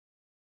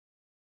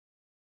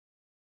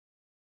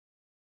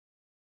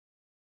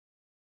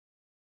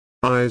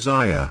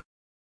Isaiah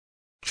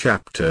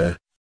chapter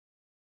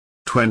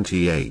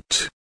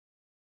 28.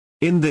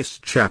 In this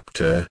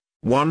chapter,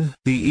 1.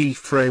 The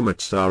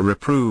Ephraimites are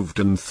reproved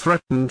and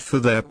threatened for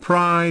their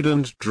pride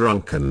and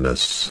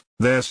drunkenness,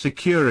 their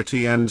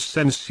security and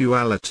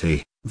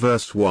sensuality,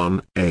 verse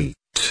 1-8.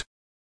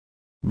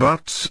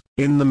 But,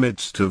 in the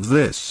midst of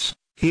this,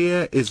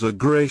 here is a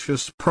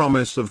gracious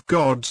promise of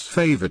God's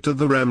favor to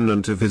the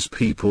remnant of his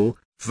people,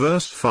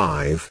 verse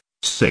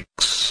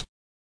 5-6.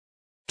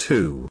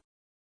 2.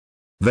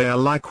 They are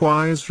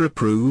likewise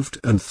reproved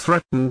and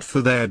threatened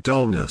for their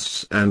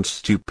dullness and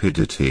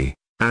stupidity,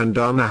 and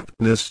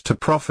unaptness to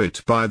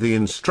profit by the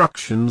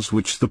instructions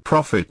which the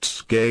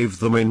prophets gave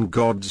them in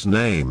God's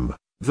name,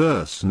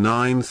 verse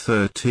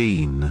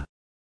 9-13.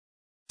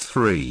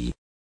 3.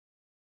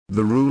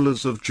 The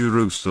rulers of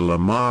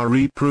Jerusalem are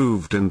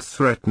reproved and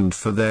threatened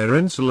for their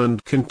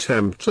insolent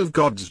contempt of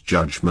God's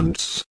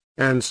judgments,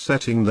 and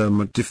setting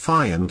them at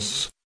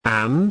defiance,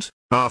 and,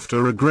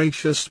 after a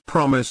gracious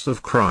promise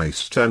of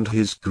Christ and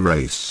his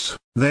grace,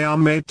 they are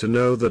made to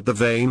know that the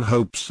vain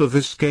hopes of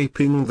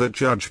escaping the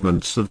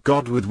judgments of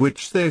God with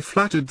which they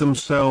flattered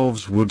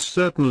themselves would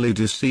certainly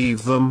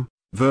deceive them,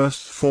 verse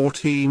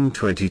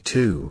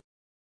 14-22.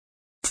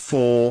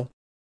 4.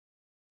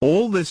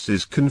 All this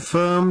is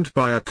confirmed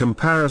by a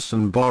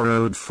comparison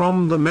borrowed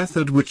from the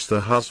method which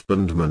the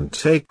husbandman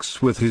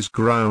takes with his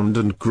ground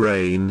and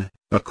grain,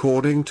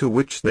 according to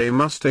which they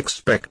must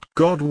expect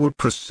God would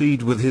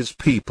proceed with his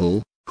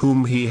people,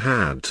 whom he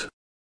had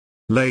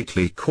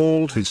lately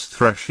called his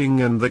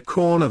threshing and the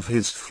corn of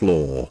his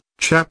floor.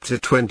 Chapter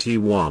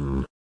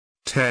 21.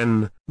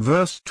 10,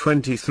 verse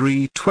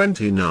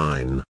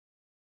 23-29.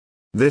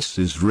 This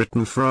is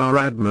written for our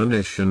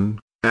admonition,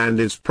 and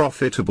is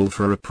profitable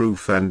for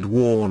reproof and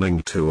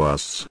warning to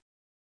us.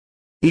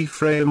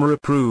 Ephraim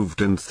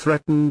reproved and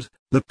threatened,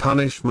 the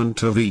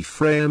punishment of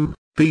Ephraim,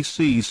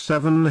 BC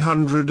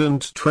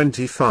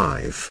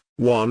 725.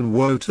 1.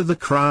 Woe to the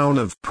crown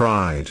of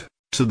pride,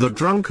 to the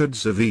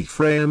drunkards of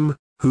Ephraim,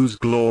 whose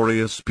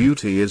glorious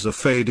beauty is a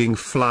fading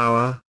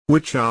flower,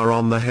 which are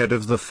on the head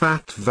of the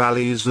fat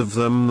valleys of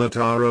them that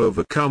are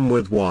overcome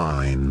with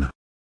wine.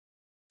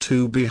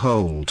 2.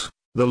 Behold,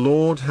 the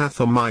Lord hath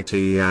a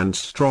mighty and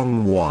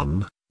strong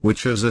one,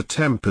 which as a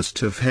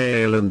tempest of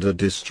hail and a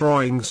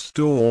destroying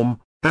storm,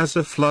 as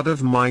a flood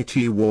of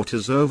mighty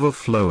waters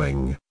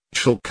overflowing,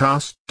 shall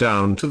cast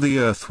down to the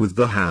earth with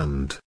the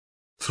hand.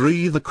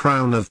 3. The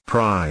crown of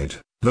pride,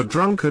 the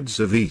drunkards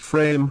of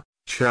Ephraim,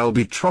 shall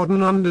be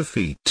trodden under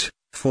feet,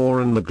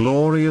 for in the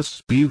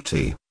glorious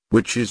beauty,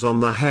 which is on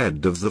the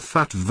head of the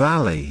fat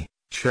valley,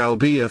 shall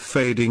be a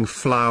fading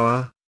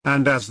flower,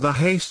 and as the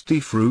hasty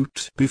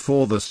fruit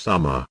before the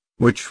summer,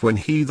 which when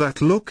he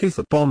that looketh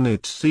upon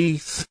it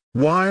seeth,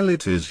 while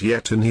it is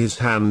yet in his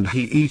hand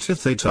he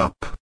eateth it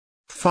up.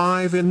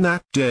 5. In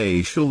that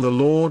day shall the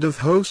Lord of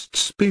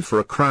hosts be for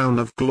a crown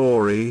of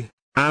glory,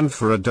 and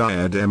for a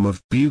diadem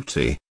of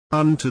beauty,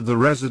 unto the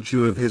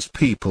residue of his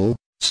people.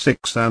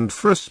 6. And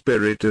for a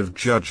spirit of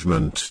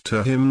judgment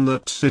to him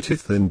that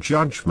sitteth in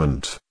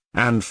judgment,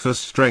 and for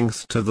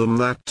strength to them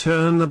that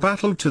turn the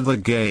battle to the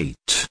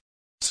gate.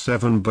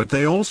 7. But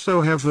they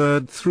also have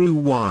erred through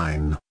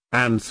wine,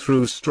 and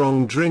through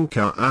strong drink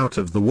are out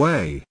of the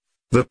way.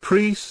 The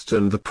priest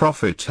and the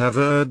prophet have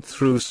erred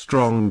through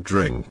strong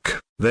drink.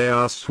 They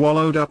are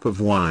swallowed up of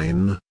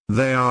wine,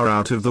 they are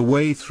out of the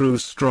way through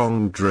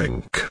strong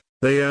drink.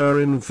 They err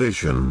in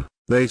vision,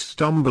 they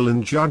stumble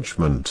in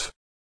judgment.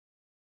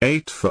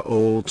 8. For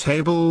all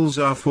tables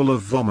are full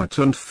of vomit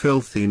and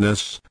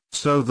filthiness,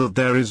 so that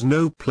there is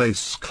no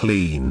place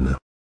clean.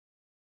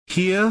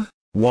 Here,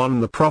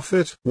 1. The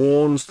prophet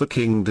warns the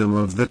kingdom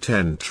of the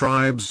 10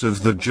 tribes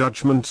of the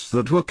judgments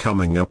that were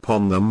coming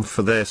upon them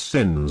for their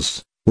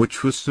sins,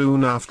 which were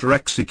soon after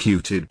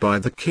executed by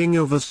the king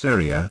of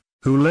Assyria,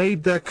 who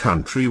laid their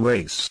country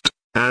waste,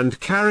 and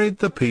carried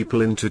the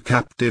people into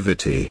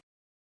captivity.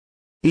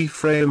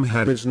 Ephraim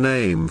had his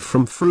name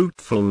from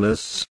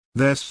fruitfulness,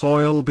 their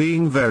soil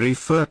being very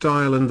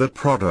fertile and the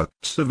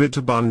products of it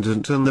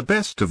abundant and the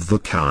best of the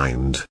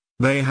kind.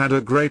 They had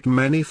a great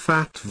many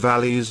fat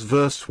valleys,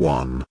 verse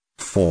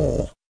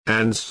 1-4,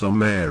 and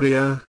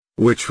Samaria,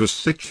 which was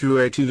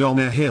situated on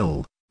a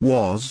hill,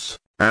 was,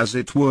 as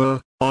it were,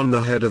 on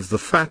the head of the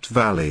fat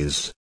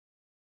valleys.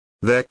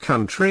 Their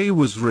country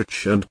was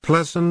rich and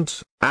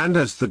pleasant, and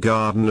as the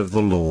garden of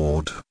the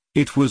Lord,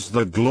 it was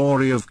the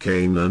glory of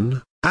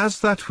Canaan,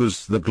 as that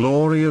was the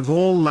glory of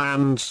all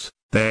lands.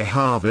 Their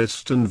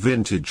harvest and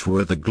vintage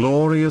were the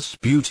glorious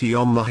beauty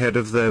on the head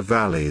of their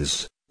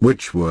valleys,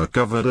 which were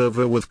covered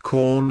over with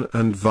corn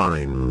and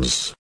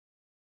vines.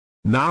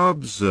 Now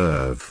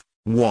observe,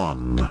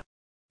 1.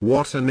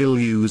 What an ill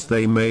use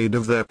they made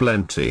of their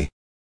plenty.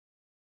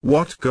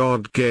 What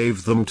God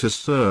gave them to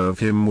serve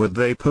him with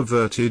they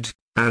perverted,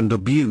 and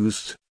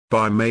abused,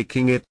 by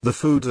making it the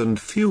food and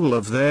fuel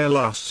of their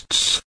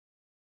lusts.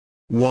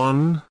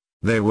 1.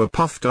 They were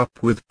puffed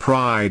up with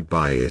pride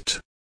by it.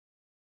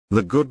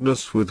 The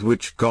goodness with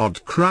which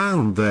God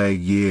crowned their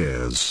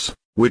years,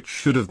 which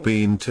should have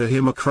been to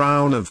him a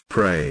crown of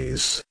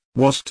praise,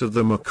 was to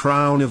them a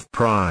crown of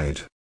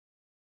pride.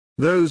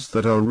 Those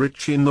that are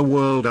rich in the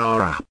world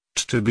are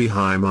apt to be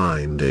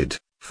high-minded.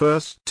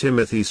 1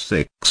 Timothy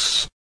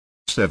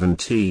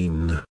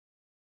 6:17.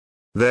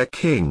 Their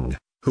king,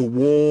 who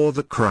wore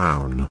the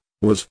crown,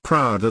 was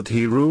proud that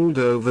he ruled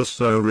over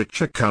so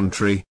rich a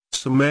country.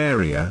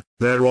 Samaria,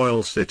 their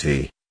royal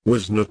city,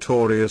 was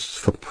notorious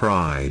for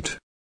pride.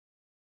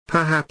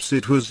 Perhaps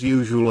it was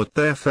usual at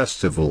their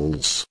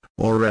festivals,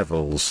 or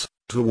revels,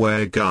 to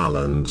wear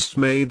garlands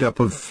made up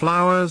of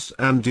flowers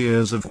and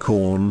ears of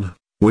corn,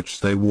 which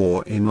they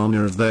wore in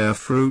honor of their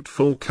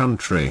fruitful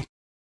country.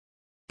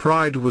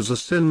 Pride was a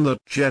sin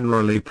that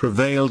generally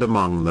prevailed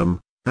among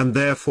them, and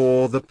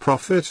therefore the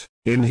prophet,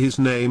 in his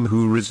name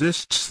who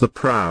resists the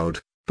proud,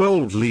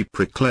 boldly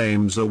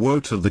proclaims a woe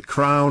to the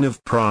crown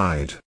of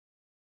pride.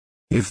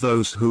 If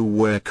those who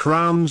wear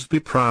crowns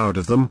be proud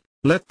of them,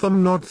 let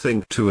them not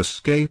think to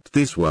escape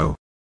this woe.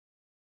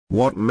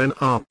 What men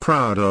are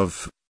proud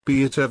of,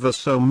 be it ever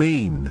so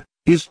mean,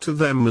 is to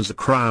them as a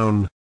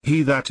crown.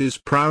 He that is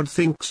proud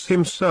thinks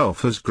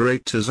himself as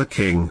great as a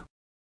king.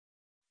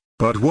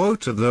 But woe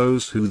to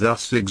those who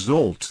thus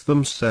exalt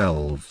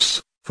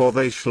themselves, for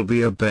they shall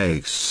be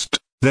abased.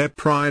 Their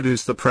pride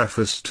is the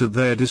preface to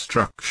their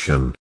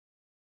destruction.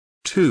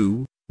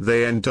 2.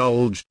 They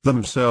indulged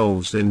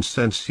themselves in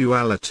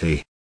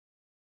sensuality.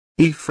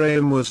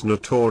 Ephraim was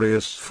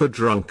notorious for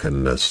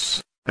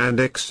drunkenness, and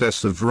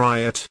excessive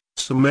riot.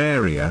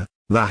 Samaria,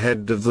 the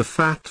head of the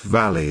fat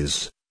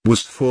valleys,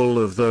 was full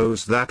of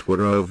those that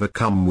were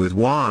overcome with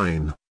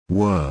wine,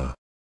 were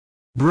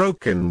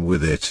broken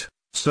with it,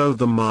 so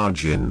the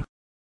margin.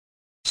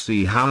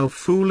 See how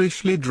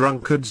foolishly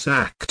drunkards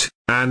act,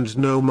 and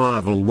no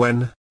marvel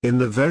when, in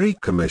the very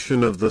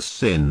commission of the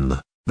sin,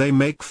 they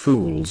make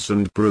fools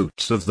and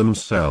brutes of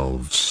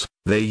themselves.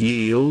 They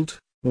yield,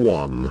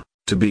 1.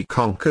 To be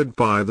conquered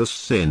by the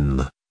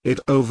sin, it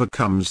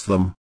overcomes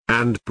them,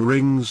 and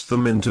brings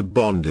them into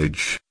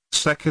bondage.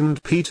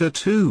 2 Peter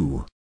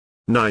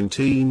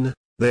 2:19,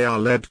 they are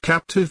led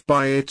captive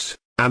by it,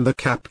 and the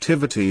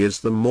captivity is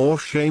the more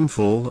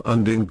shameful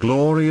and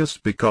inglorious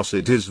because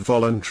it is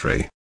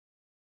voluntary.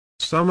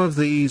 Some of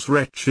these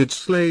wretched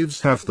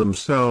slaves have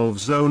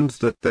themselves owned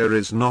that there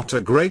is not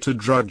a greater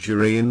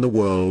drudgery in the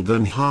world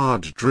than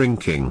hard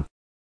drinking.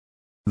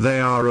 They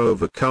are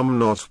overcome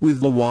not with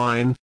the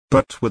wine,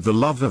 but with the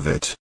love of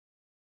it.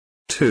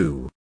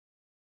 2.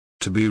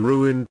 To be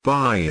ruined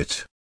by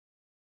it.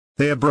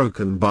 They are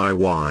broken by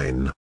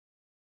wine.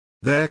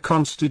 Their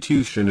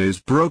constitution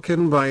is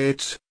broken by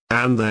it,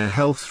 and their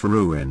health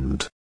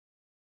ruined.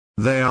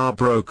 They are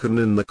broken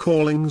in the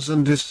callings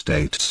and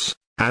estates,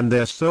 and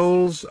their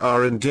souls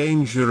are in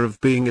danger of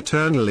being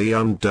eternally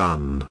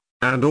undone,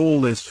 and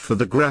all this for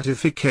the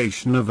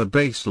gratification of a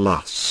base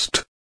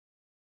lust.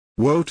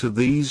 Woe to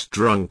these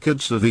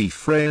drunkards of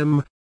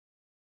Ephraim!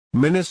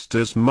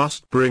 Ministers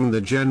must bring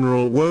the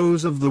general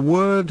woes of the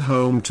word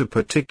home to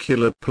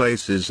particular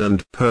places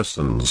and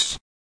persons.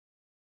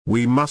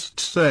 We must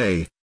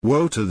say,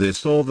 woe to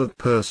this or that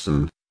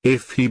person,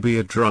 if he be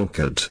a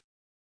drunkard.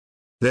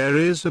 There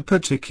is a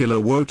particular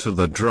woe to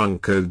the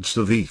drunkards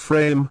of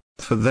Ephraim,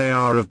 for they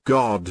are of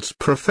God's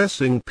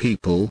professing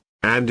people,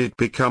 and it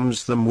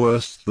becomes them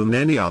worse than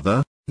any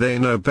other. They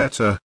know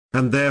better,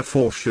 and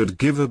therefore should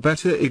give a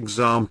better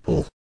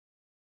example.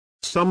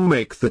 Some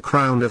make the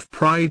crown of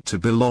pride to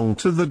belong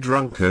to the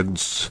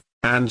drunkards,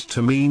 and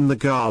to mean the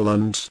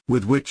garlands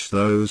with which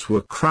those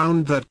were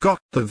crowned that got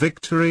the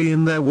victory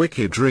in their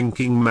wicked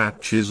drinking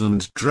matches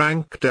and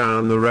drank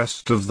down the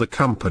rest of the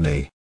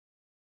company.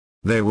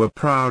 They were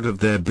proud of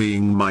their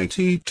being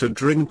mighty to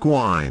drink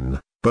wine,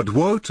 but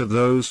woe to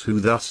those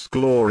who thus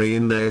glory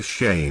in their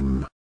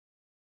shame.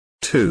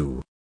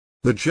 2.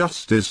 The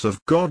justice of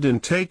God in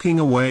taking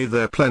away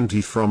their plenty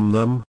from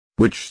them,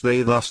 which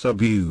they thus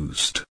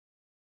abused.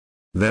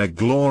 Their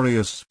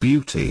glorious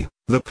beauty,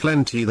 the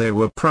plenty they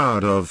were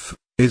proud of,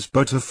 is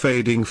but a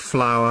fading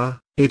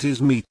flower, it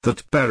is meat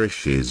that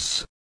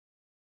perishes.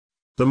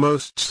 The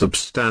most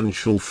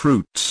substantial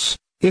fruits,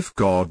 if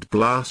God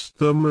blast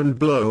them and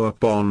blow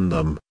upon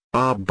them,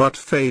 are but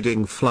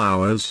fading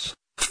flowers.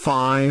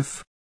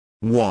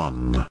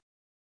 5:1.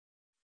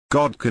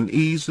 God can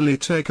easily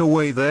take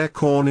away their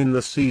corn in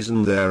the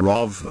season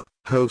thereof,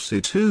 Hosea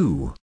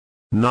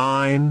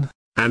 2:9,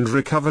 and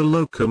recover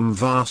locum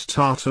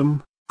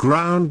vastatum,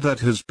 ground that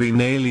has been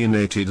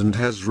alienated and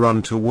has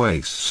run to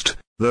waste,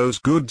 those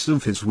goods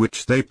of his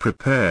which they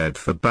prepared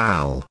for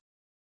Baal.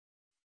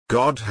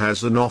 God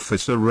has an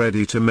officer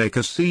ready to make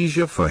a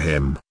seizure for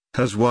him,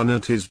 has one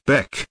at his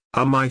beck,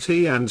 a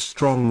mighty and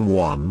strong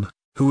one,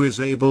 who is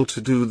able to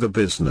do the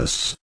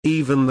business,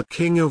 even the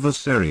king of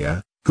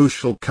Assyria, who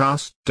shall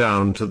cast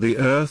down to the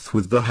earth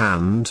with the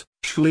hand,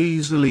 shall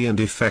easily and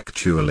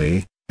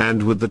effectually,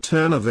 and with the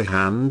turn of a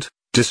hand,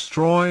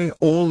 destroy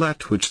all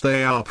that which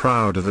they are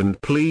proud of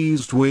and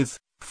pleased with.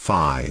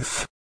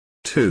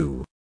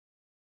 5:2.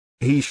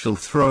 He shall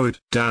throw it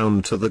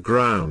down to the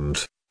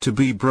ground, to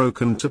be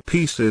broken to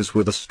pieces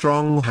with a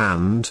strong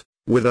hand,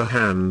 with a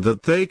hand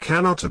that they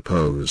cannot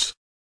oppose.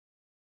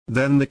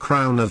 Then the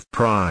crown of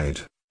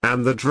pride,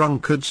 and the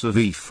drunkards of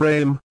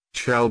Ephraim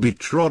shall be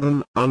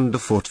trodden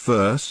underfoot.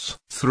 Verse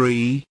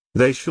 3,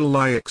 they shall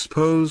lie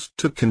exposed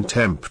to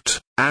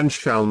contempt, and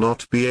shall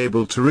not be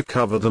able to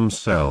recover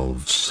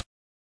themselves.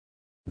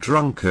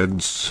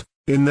 Drunkards,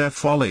 in their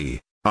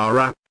folly, are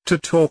apt to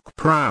talk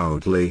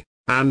proudly,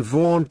 and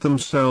vaunt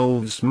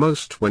themselves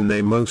most when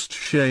they most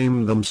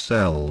shame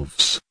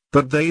themselves,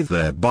 but they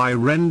thereby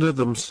render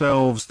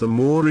themselves the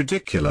more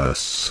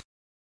ridiculous.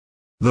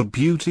 The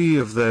beauty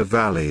of their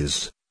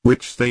valleys,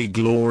 which they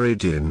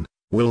gloried in,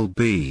 will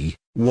be,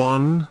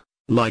 1.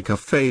 Like a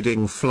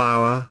fading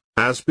flower,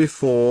 as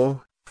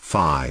before.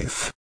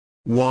 5.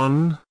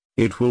 1.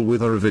 It will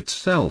wither of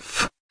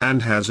itself,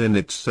 and has in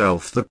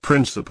itself the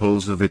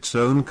principles of its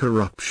own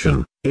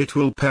corruption. It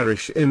will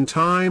perish in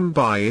time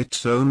by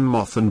its own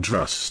moth and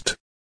rust.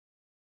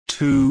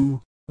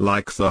 2.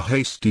 Like the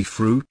hasty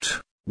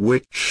fruit,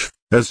 which,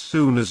 as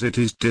soon as it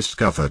is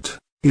discovered,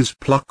 is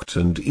plucked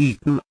and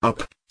eaten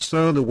up,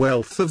 so the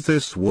wealth of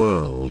this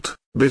world,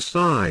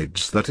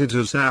 besides that it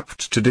is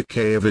apt to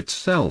decay of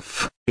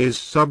itself, is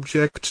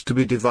subject to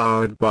be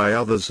devoured by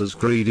others as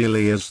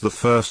greedily as the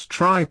first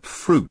ripe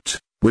fruit,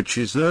 which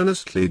is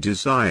earnestly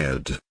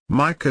desired.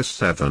 Micah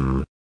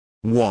 7.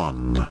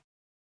 1.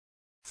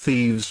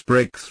 Thieves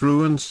break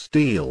through and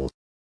steal.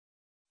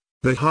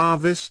 The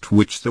harvest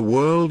which the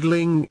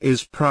worldling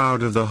is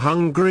proud of the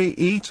hungry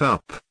eat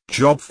up.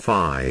 Job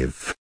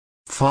 5.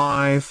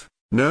 5.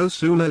 No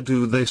sooner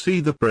do they see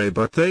the prey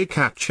but they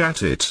catch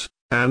at it,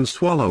 and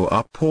swallow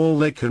up all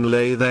they can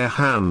lay their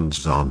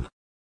hands on.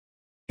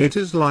 It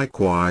is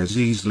likewise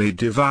easily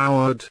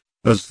devoured,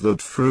 as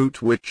that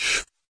fruit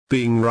which,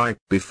 being ripe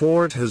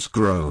before it has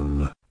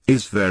grown,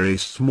 is very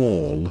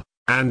small,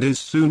 and is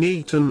soon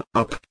eaten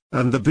up,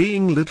 and the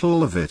being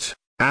little of it,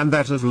 and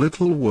that of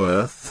little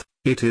worth,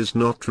 it is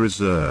not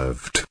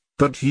reserved,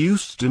 but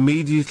used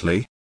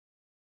immediately.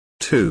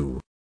 2.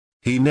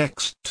 He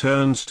next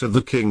turns to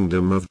the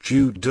kingdom of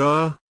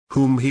Judah,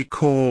 whom he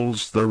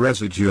calls the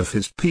residue of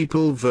his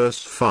people.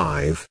 Verse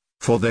 5,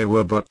 for there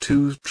were but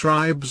 2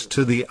 tribes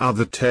to the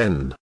other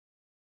 10.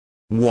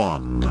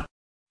 1.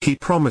 He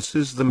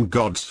promises them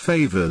God's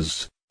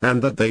favors,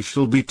 and that they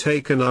shall be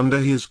taken under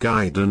his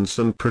guidance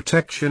and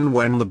protection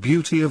when the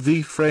beauty of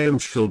Ephraim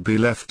shall be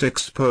left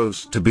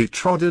exposed to be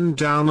trodden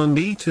down and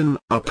eaten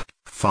up.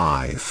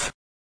 5.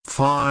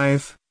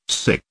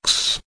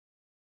 6.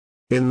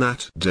 In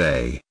that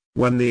day,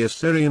 when the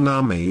Assyrian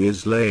army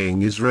is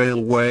laying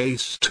Israel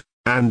waste,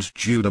 and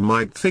Judah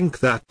might think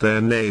that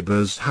their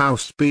neighbor's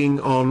house being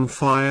on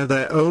fire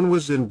their own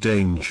was in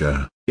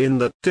danger, in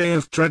that day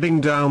of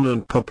treading down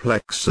and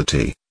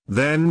perplexity,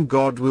 then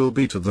God will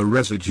be to the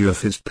residue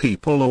of his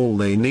people all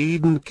they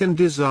need and can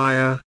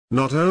desire,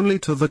 not only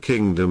to the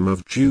kingdom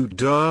of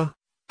Judah,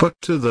 but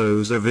to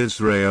those of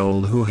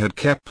Israel who had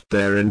kept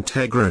their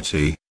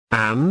integrity,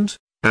 and,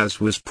 as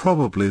was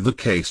probably the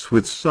case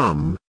with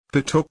some,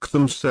 betook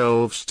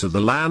themselves to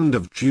the land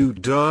of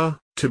Judah,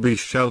 to be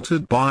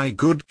sheltered by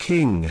good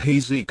King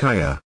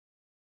Hezekiah.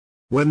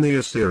 When the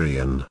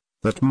Assyrian,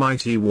 that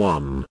mighty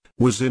one,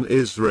 was in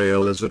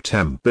Israel as a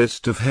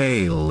tempest of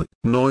hail,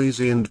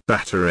 noisy and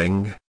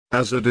battering,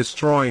 as a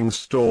destroying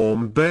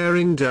storm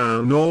bearing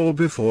down all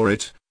before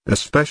it,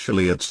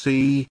 especially at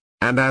sea,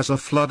 and as a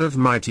flood of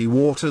mighty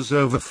waters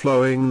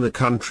overflowing the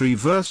country.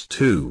 Verse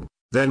 2,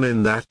 then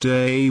in that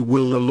day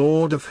will the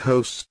Lord of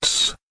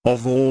hosts,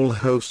 of all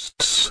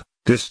hosts,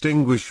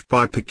 distinguish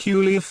by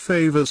peculiar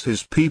favors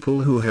his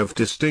people who have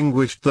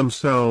distinguished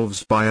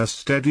themselves by a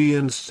steady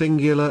and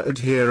singular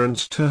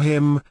adherence to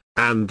him,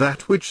 and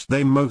that which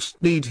they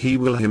most need he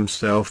will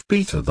himself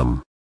be to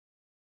them.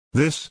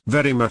 This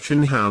very much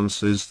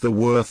enhances the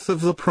worth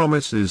of the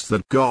promises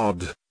that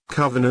God,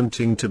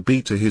 covenanting to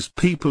be to his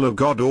people a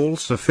God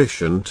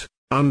all-sufficient,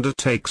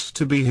 undertakes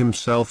to be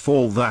himself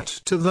all that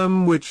to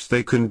them which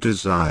they can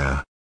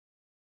desire.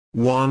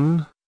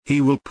 1. He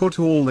will put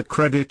all the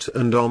credit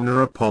and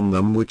honor upon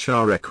them which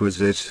are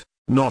requisite,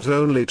 not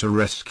only to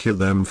rescue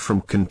them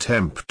from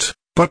contempt,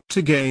 but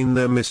to gain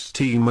them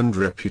esteem and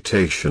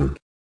reputation.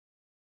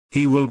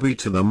 He will be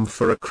to them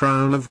for a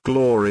crown of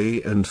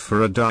glory and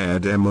for a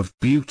diadem of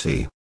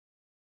beauty.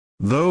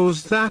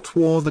 Those that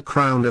wore the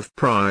crown of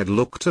pride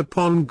looked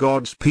upon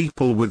God's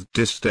people with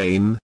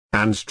disdain,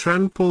 and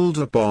trampled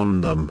upon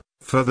them,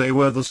 for they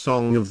were the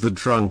song of the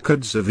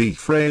drunkards of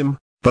Ephraim.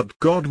 But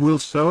God will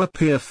so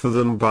appear for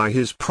them by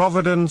his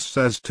providence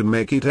as to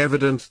make it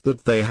evident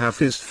that they have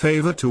his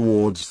favor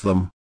towards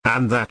them,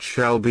 and that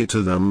shall be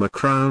to them a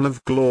crown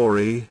of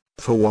glory,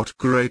 for what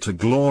greater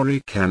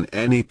glory can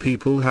any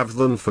people have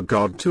than for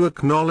God to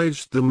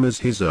acknowledge them as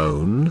his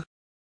own?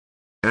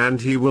 And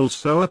he will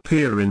so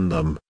appear in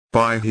them,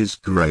 by his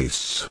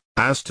grace,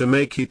 as to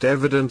make it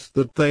evident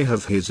that they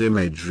have his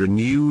image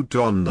renewed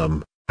on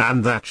them,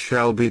 and that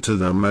shall be to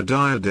them a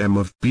diadem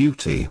of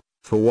beauty.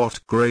 For what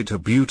greater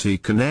beauty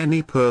can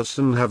any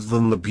person have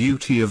than the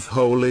beauty of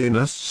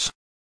holiness?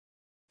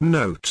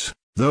 Note,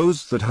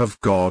 those that have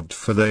God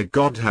for their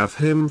God have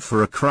him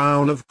for a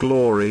crown of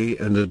glory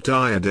and a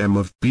diadem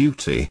of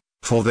beauty,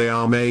 for they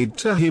are made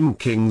to him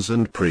kings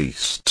and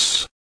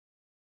priests.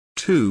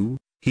 2.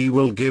 He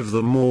will give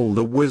them all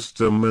the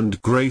wisdom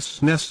and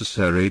grace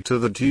necessary to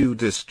the due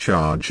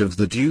discharge of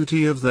the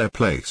duty of their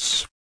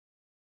place.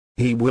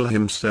 He will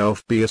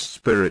himself be a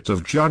spirit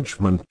of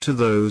judgment to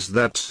those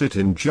that sit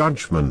in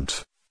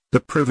judgment. The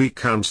privy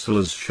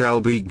councillors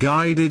shall be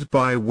guided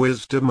by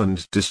wisdom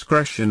and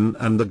discretion,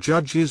 and the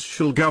judges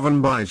shall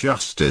govern by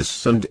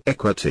justice and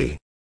equity.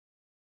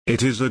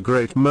 It is a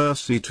great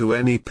mercy to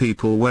any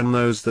people when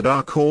those that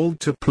are called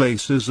to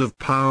places of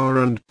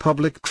power and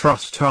public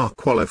trust are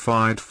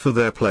qualified for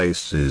their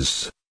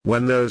places,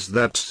 when those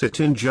that sit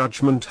in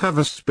judgment have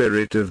a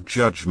spirit of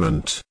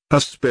judgment,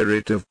 a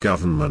spirit of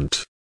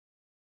government.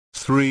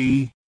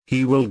 3.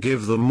 He will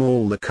give them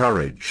all the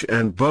courage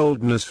and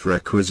boldness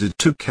requisite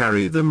to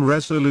carry them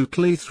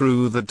resolutely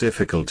through the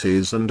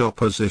difficulties and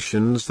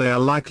oppositions they are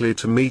likely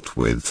to meet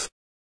with.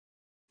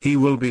 He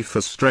will be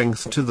for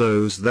strength to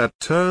those that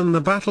turn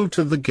the battle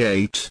to the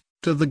gates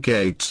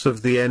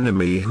of the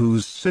enemy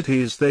whose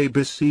cities they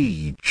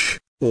besiege,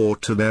 or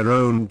to their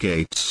own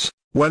gates,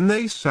 when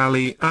they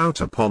sally out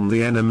upon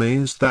the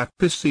enemies that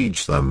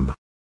besiege them.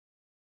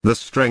 The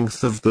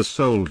strength of the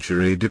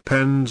soldiery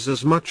depends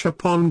as much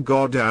upon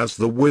God as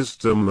the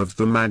wisdom of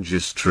the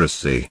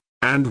magistracy,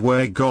 and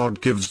where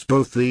God gives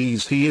both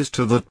these, he is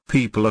to that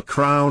people a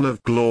crown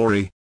of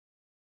glory.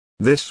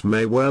 This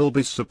may well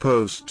be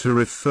supposed to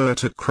refer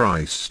to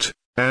Christ,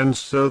 and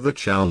so the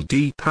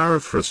Chaldee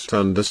paraphrased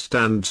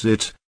understands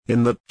it,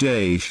 in that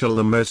day shall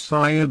the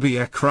Messiah be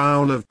a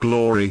crown of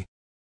glory.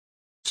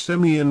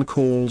 Simeon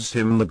calls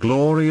him the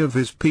glory of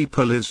his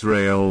people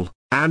Israel,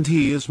 and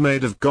he is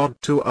made of God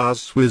to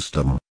us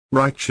wisdom,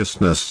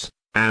 righteousness,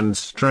 and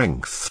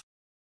strength.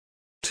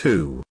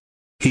 2.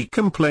 He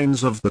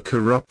complains of the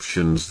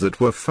corruptions that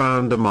were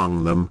found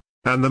among them,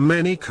 and the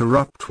many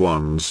corrupt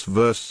ones.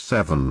 Verse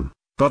 7.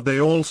 But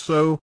they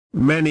also,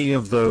 many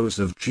of those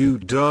of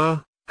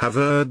Judah, have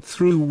erred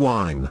through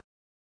wine.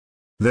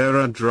 There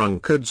are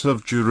drunkards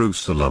of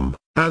Jerusalem,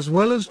 as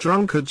well as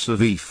drunkards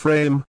of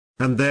Ephraim,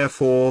 and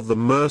therefore the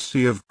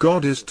mercy of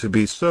God is to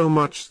be so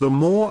much the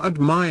more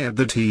admired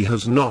that he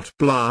has not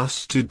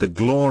blasted the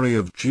glory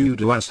of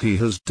Judah as he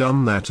has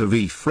done that of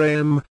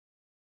Ephraim.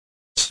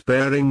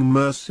 Sparing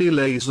mercy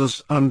lays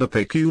us under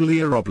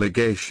peculiar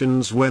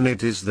obligations when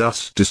it is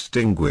thus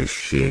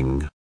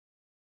distinguishing.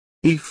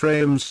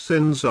 Ephraim's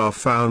sins are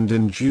found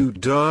in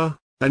Judah,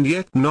 and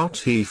yet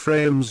not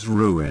Ephraim's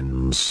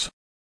ruins.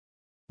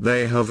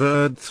 They have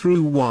erred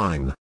through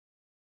wine.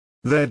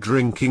 Their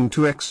drinking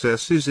to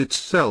excess is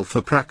itself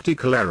a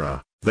practical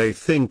error. They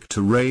think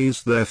to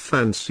raise their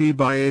fancy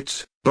by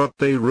it, but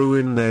they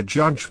ruin their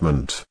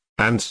judgment,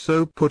 and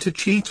so put a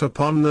cheat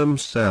upon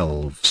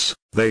themselves.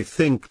 They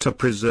think to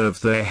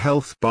preserve their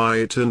health by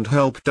it and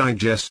help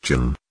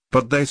digestion,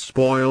 but they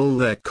spoil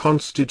their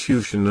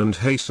constitution and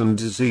hasten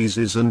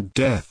diseases and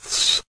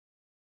deaths.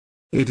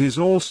 It is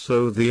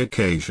also the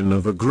occasion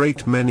of a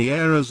great many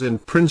errors in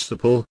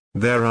principle.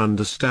 Their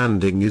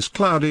understanding is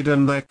clouded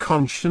and their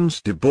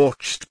conscience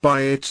debauched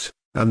by it,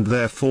 and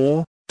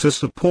therefore, to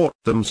support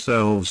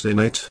themselves in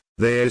it,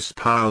 they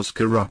espouse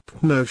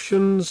corrupt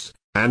notions,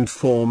 and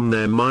form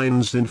their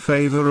minds in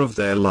favor of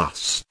their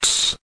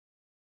lusts.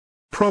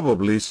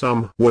 Probably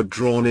some were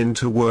drawn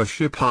into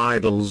worship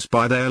idols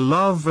by their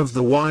love of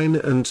the wine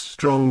and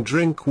strong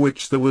drink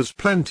which there was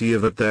plenty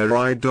of at their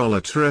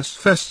idolatrous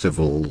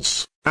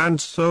festivals,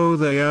 and so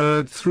they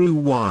erred through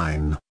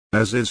wine,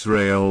 as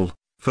Israel,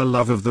 for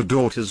love of the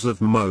daughters of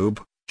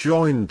Moab,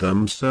 joined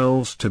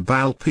themselves to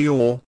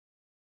Baal-peor.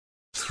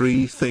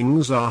 3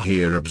 things are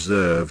here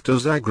observed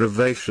as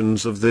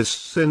aggravations of this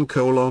sin: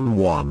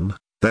 1.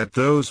 That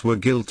those were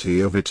guilty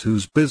of it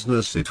whose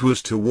business it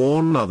was to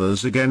warn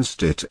others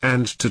against it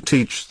and to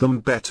teach them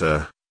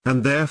better,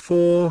 and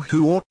therefore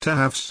who ought to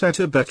have set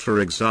a better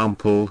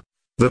example.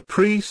 The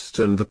priest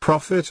and the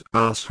prophet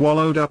are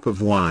swallowed up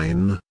of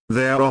wine,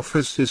 their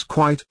office is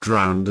quite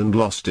drowned and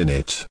lost in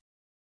it.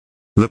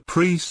 The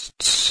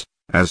priests,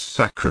 as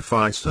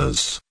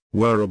sacrificers,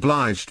 were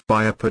obliged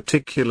by a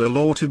particular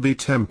law to be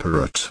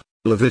temperate,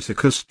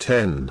 Leviticus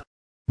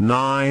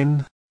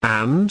 10:9,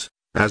 and,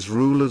 as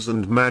rulers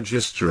and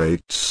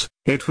magistrates,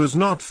 it was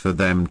not for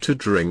them to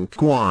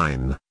drink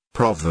wine,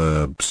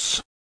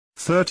 Proverbs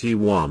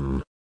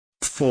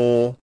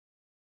 31:4.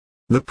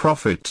 The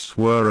prophets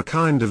were a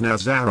kind of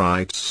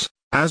Nazarites,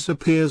 as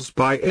appears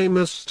by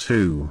Amos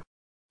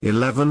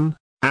 2:11,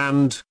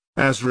 and,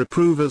 as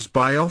reprovers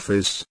by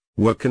office,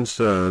 were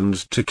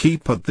concerned to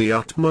keep at the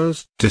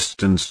utmost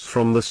distance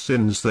from the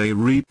sins they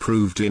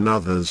reproved in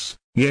others,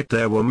 yet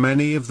there were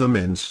many of them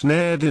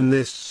ensnared in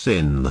this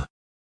sin.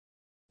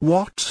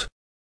 What?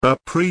 A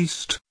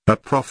priest, a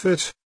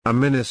prophet, a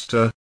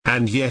minister,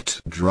 and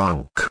yet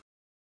drunk?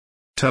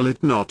 Tell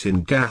it not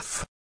in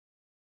Gath.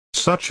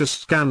 Such a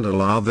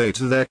scandal are they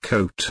to their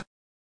coat.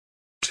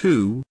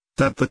 2.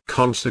 That the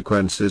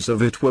consequences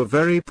of it were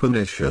very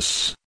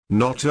pernicious,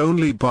 not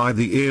only by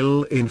the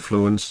ill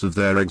influence of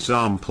their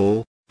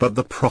example, but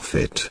the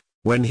prophet,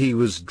 when he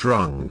was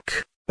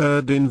drunk,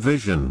 erred in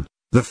vision.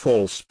 The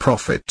false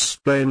prophets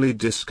plainly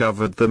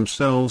discovered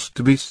themselves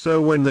to be so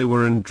when they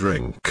were in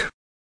drink.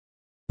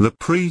 The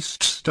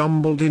priest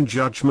stumbled in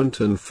judgment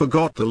and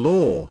forgot the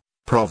law.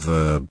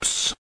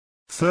 Proverbs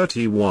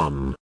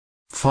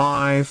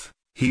 31:5.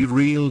 He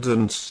reeled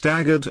and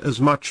staggered as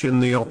much in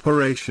the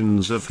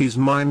operations of his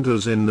mind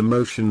as in the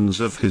motions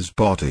of his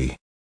body.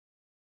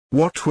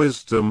 What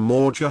wisdom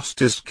or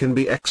justice can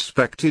be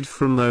expected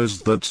from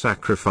those that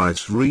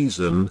sacrifice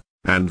reason,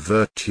 and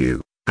virtue,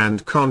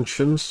 and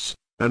conscience,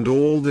 and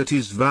all that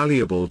is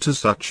valuable to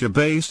such a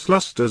base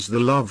lust as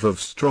the love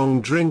of strong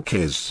drink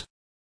is?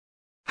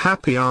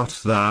 Happy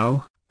art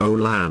thou, O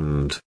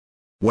land,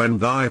 when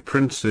thy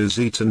princes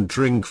eat and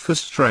drink for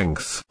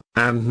strength,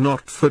 and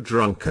not for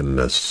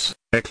drunkenness.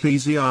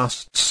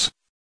 Ecclesiastes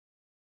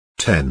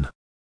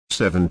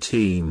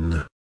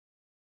 10:17.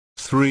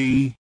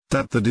 3.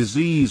 That the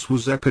disease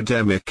was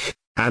epidemic,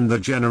 and the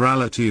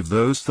generality of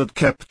those that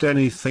kept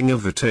anything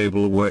of a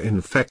table were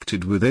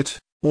infected with it.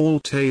 All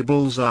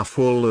tables are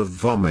full of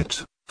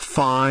vomit.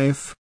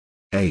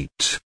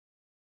 5:8.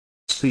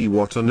 See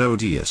what an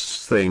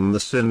odious thing the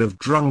sin of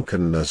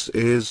drunkenness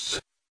is.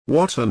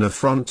 What an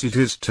affront it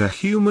is to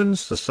human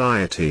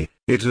society.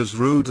 It is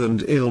rude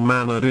and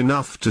ill-mannered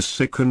enough to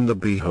sicken the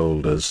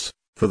beholders,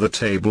 for the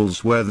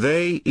tables where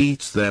they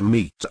eat their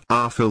meat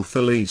are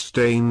filthily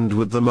stained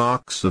with the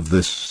marks of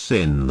this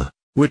sin,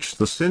 which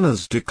the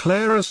sinners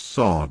declare as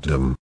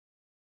Sodom.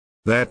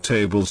 Their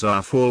tables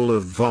are full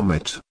of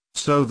vomit,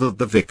 so that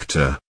the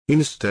victor,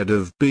 instead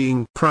of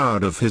being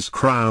proud of his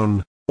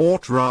crown,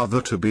 ought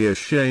rather to be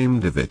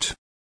ashamed of it.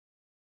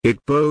 It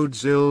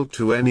bodes ill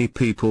to any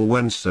people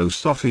when so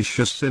sottish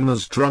a sin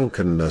as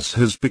drunkenness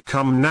has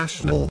become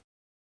national.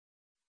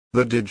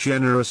 The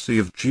degeneracy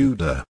of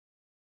Judah.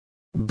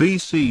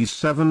 BC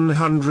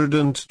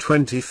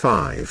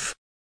 725.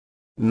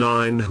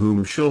 9.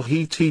 Whom shall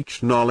he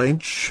teach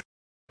knowledge?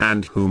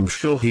 And whom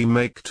shall he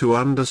make to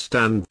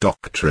understand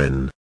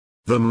doctrine?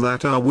 Them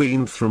that are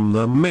weaned from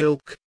the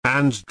milk,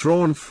 and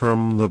drawn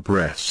from the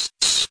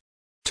breasts.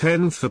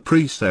 10. For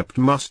precept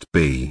must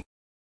be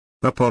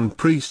upon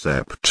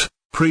precept,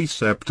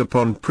 precept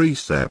upon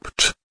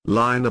precept,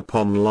 line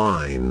upon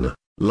line,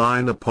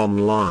 line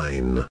upon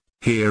line,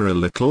 here a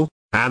little,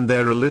 and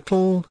there a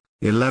little.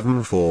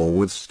 11. For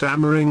with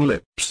stammering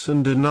lips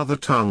and another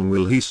tongue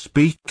will he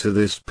speak to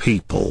this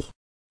people.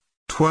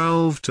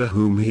 12. To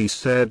whom he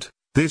said,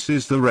 This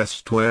is the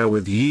rest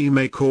wherewith ye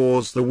may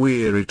cause the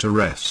weary to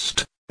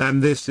rest,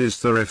 and this is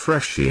the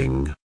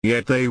refreshing,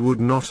 yet they would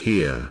not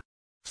hear.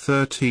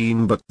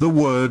 13. But the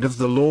word of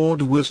the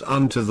Lord was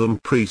unto them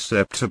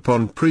precept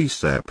upon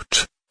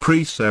precept,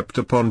 precept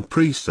upon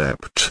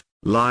precept,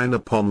 line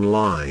upon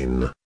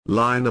line,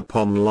 line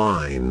upon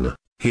line,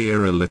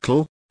 here a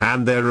little,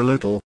 and there a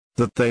little,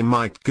 that they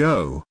might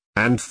go,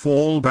 and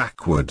fall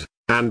backward,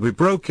 and be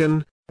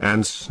broken,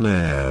 and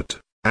snared,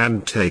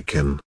 and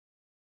taken.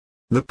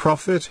 The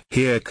prophet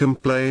here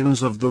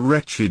complains of the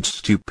wretched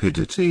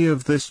stupidity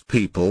of this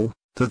people,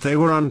 that they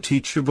were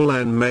unteachable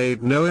and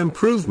made no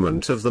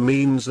improvement of the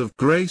means of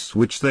grace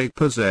which they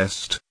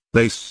possessed.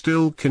 They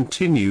still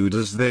continued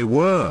as they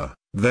were,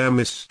 their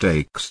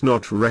mistakes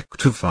not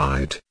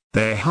rectified,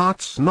 their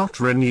hearts not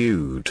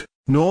renewed,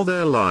 nor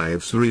their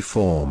lives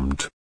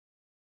reformed.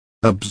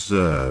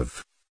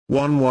 Observe,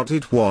 1. What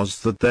it was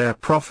that their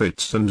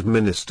prophets and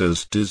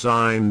ministers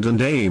designed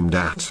and aimed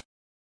at.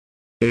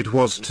 It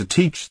was to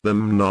teach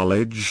them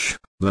knowledge,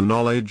 the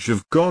knowledge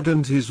of God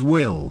and His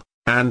will,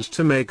 and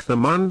to make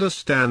them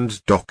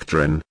understand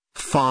doctrine.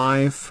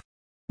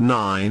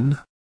 5:9.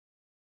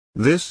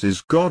 This is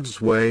God's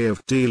way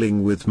of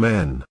dealing with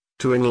men,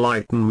 to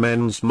enlighten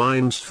men's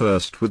minds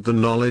first with the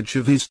knowledge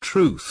of His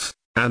truth,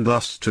 and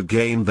thus to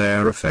gain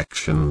their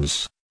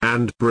affections,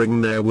 and bring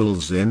their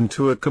wills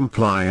into a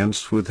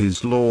compliance with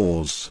His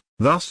laws.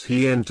 Thus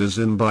he enters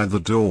in by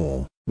the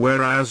door,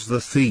 whereas the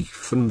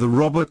thief and the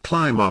robber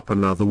climb up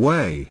another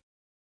way.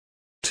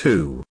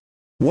 2.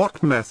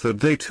 What method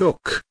they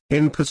took,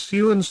 in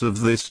pursuance of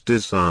this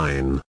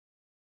design.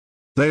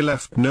 They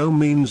left no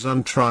means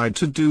untried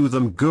to do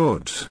them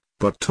good,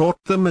 but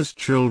taught them as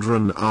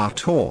children are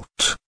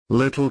taught,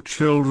 little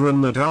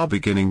children that are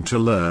beginning to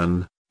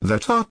learn,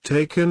 that are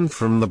taken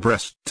from the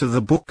breast to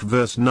the book.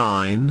 Verse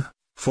 9.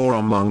 For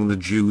among the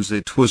Jews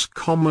it was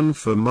common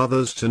for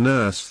mothers to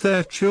nurse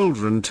their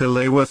children till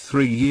they were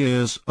 3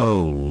 years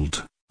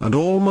old, and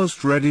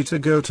almost ready to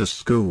go to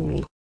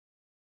school.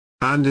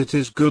 And it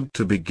is good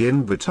to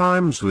begin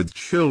betimes with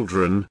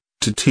children,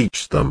 to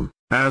teach them,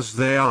 as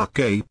they are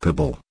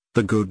capable,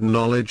 the good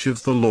knowledge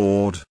of the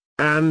Lord,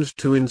 and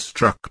to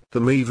instruct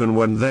them even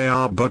when they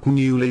are but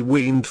newly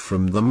weaned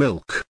from the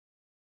milk.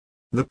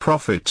 The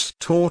prophets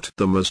taught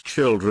them as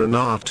children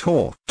are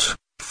taught.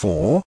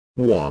 4.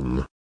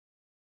 1.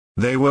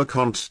 They were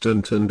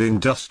constant and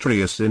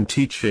industrious in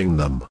teaching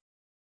them.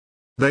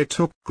 They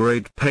took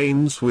great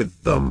pains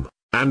with them,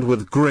 and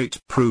with great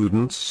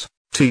prudence,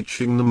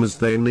 teaching them as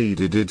they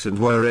needed it and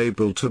were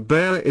able to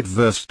bear it.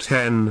 Verse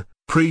 10,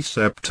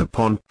 precept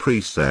upon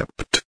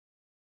precept.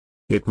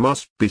 It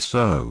must be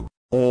so,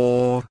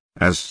 or,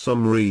 as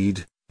some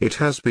read, it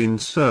has been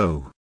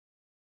so.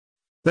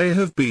 They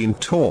have been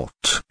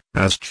taught,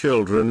 as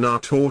children are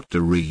taught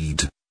to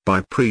read,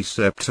 by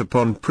precept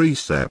upon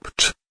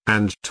precept,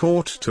 and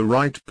taught to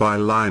write by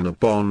line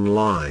upon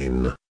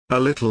line, a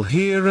little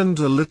here and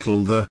a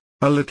little there,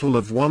 a little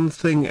of one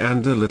thing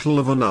and a little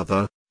of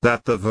another,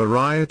 that the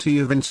variety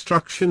of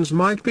instructions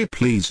might be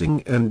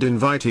pleasing and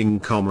inviting,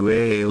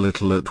 a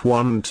little at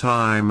one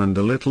time and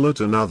a little at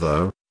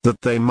another,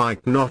 that they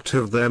might not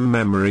have their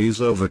memories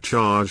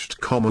overcharged,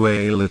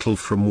 a little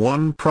from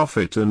one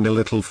prophet and a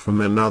little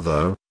from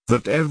another,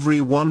 that every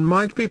one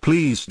might be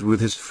pleased with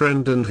his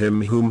friend and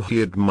him whom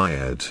he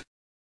admired.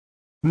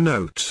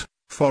 Note: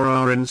 for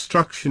our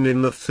instruction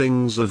in the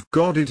things of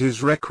God it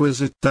is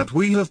requisite that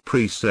we have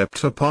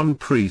precept upon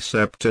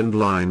precept and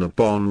line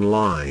upon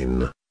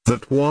line,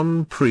 that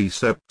one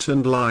precept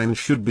and line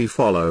should be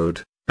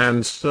followed,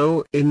 and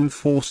so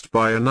enforced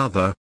by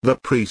another. The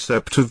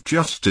precept of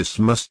justice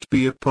must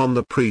be upon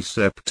the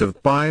precept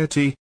of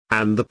piety,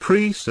 and the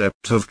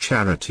precept of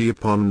charity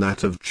upon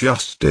that of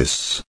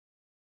justice.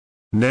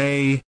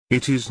 Nay,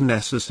 it is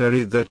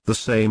necessary that the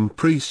same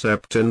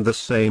precept and the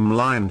same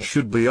line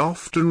should be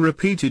often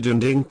repeated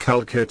and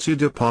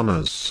inculcated upon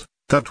us,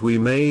 that we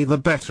may the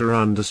better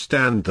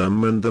understand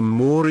them and the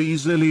more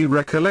easily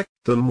recollect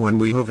them when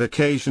we have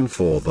occasion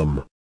for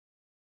them.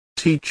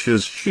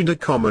 Teachers should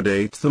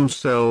accommodate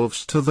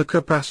themselves to the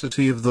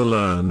capacity of the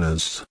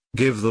learners,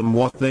 give them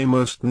what they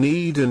most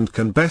need and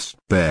can best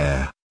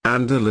bear,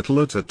 and a little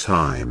at a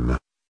time.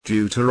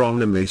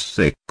 Deuteronomy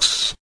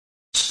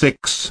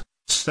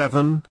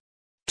 6:7,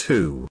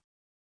 2.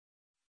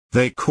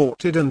 They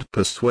courted and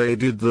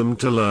persuaded them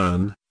to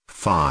learn.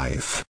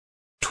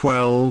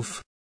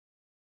 5:12.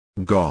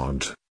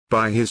 God,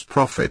 by his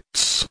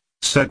prophets,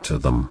 said to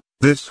them,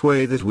 "This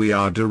way that we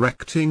are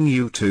directing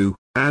you to,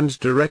 and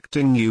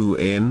directing you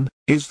in,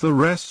 is the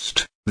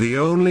rest, the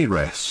only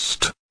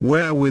rest,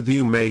 wherewith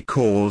you may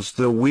cause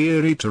the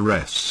weary to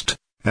rest,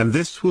 and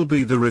this will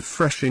be the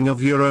refreshing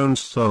of your own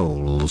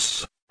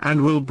souls,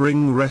 and will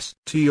bring rest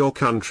to your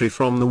country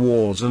from the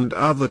wars and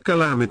other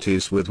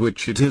calamities with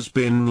which it has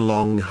been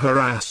long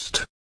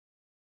harassed."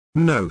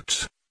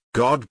 Note: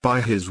 God by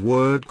his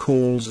word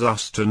calls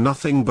us to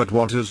nothing but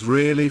what is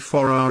really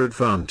for our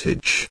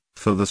advantage,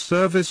 for the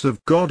service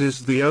of God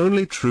is the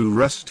only true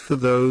rest for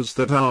those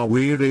that are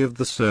weary of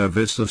the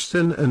service of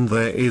sin, and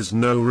there is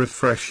no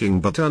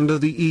refreshing but under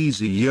the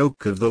easy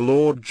yoke of the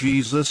Lord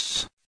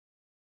Jesus.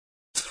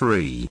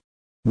 3.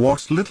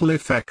 What little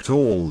effect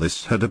all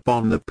this had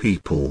upon the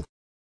people.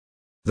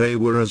 They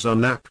were as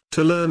unapt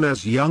to learn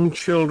as young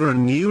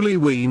children newly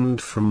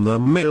weaned from the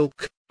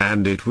milk,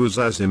 and it was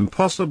as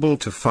impossible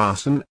to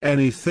fasten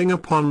anything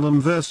upon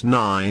them. Verse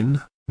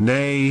 9,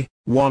 nay,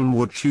 one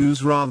would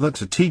choose rather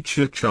to teach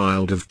a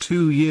child of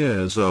 2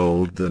 years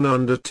old than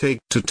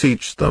undertake to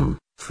teach them,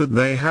 for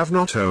they have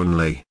not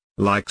only,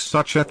 like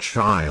such a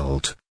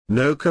child,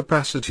 no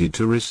capacity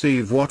to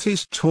receive what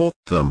is taught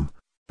them,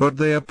 but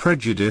they are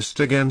prejudiced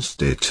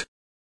against it.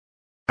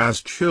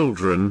 As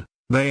children,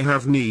 they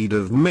have need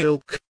of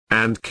milk,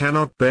 and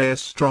cannot bear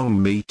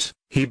strong meat.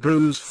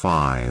 Hebrews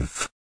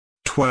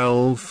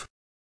 5:12,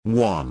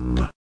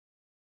 1.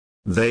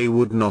 They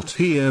would not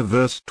hear.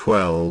 Verse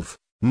 12,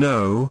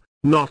 no,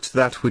 not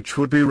that which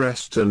would be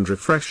rest and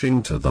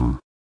refreshing to them.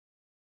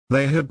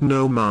 They had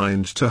no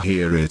mind to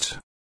hear it.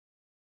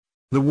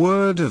 The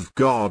word of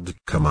God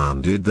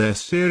commanded their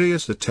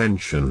serious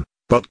attention,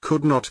 but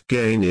could not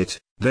gain it.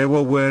 They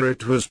were where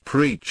it was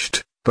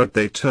preached, but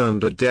they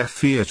turned a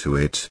deaf ear to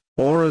it,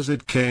 or as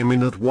it came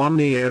in at one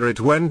ear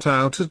it went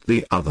out at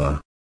the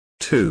other.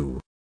 2.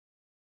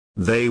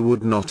 They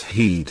would not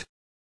heed.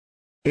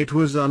 It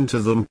was unto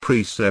them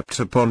precept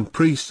upon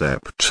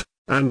precept,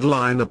 and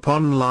line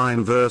upon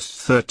line. Verse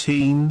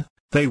 13,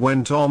 they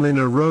went on in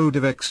a road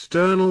of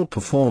external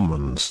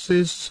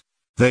performances.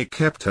 They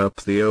kept up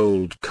the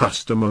old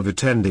custom of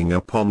attending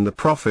upon the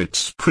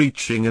prophets'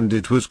 preaching, and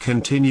it was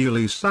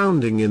continually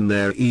sounding in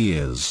their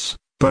ears,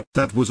 but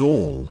that was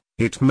all.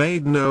 It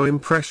made no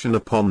impression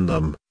upon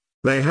them.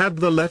 They had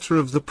the letter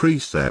of the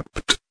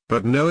precept,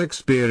 but no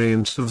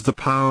experience of the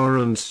power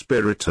and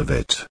spirit of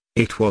it.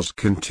 It was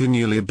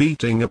continually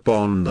beating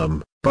upon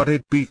them, but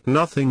it beat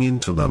nothing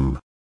into them.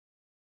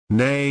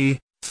 Nay,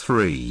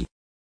 3.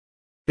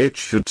 It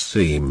should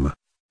seem,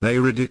 they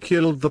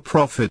ridiculed the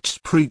prophet's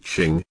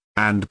preaching,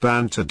 and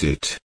bantered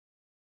it.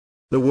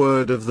 The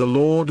word of the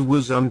Lord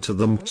was unto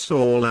them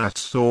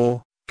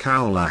tsaw,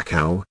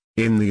 kaulakau.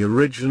 In the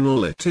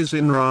original it is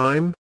in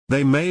rhyme.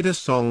 They made a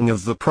song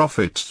of the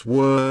prophet's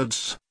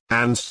words,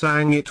 and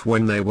sang it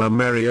when they were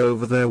merry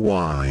over their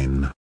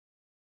wine.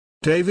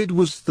 David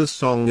was the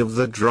song of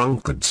the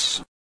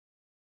drunkards.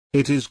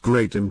 It is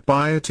great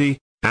impiety,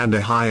 and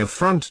a high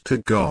affront to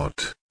God,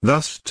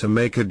 thus to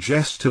make a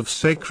jest of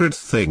sacred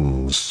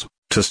things,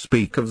 to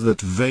speak of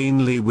that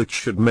vainly which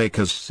should make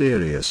us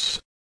serious.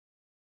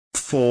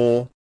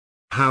 4.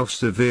 How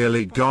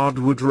severely God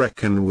would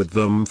reckon with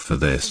them for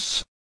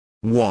this.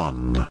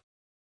 1.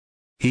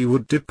 He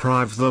would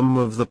deprive them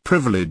of the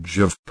privilege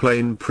of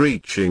plain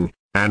preaching,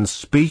 and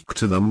speak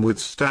to them with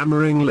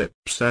stammering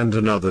lips and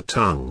another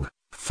tongue.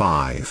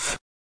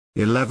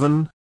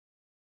 5:11.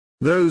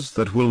 those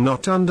that will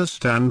not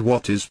understand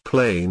what is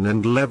plain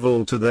and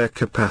level to their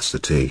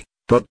capacity,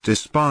 but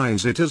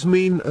despise it as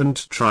mean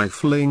and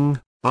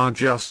trifling, are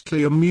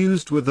justly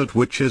amused with that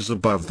which is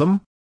above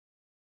them?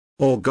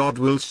 Or God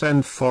will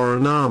send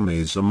foreign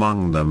armies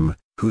among them,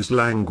 whose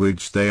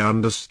language they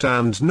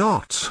understand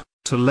not,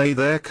 to lay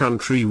their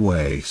country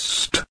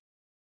waste.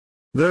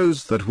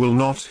 Those that will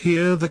not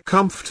hear the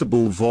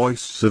comfortable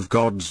voice of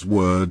God's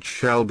word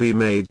shall be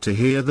made to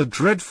hear the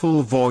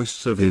dreadful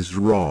voice of his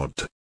rod.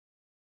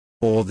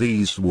 Or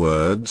these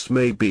words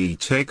may be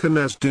taken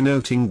as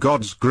denoting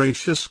God's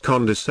gracious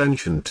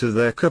condescension to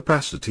their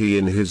capacity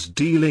in his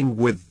dealing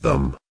with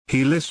them.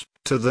 He lisped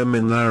to them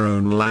in their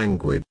own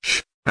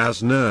language,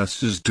 as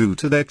nurses do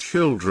to their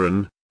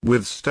children,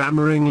 with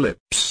stammering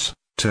lips,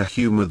 to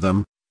humor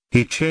them.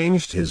 He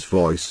changed his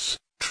voice,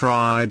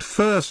 tried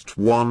first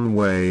one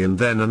way and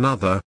then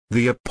another.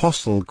 The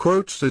apostle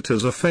quotes it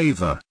as a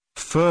favor,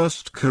 1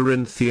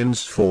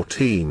 Corinthians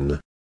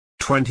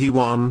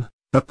 14:21,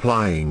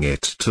 applying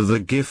it to the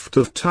gift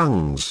of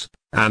tongues,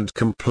 and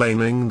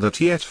complaining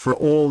that yet for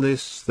all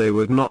this they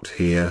would not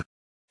hear.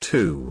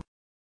 2.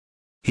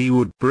 He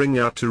would bring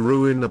utter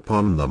ruin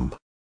upon them.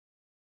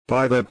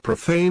 By their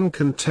profane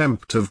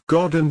contempt of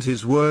God and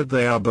his word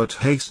they are but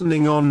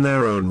hastening on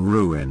their own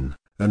ruin,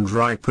 and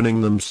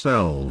ripening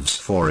themselves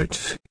for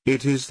it.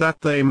 It is that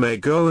they may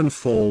go and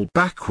fall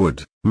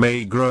backward,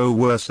 may grow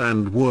worse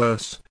and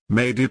worse,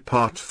 may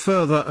depart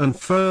further and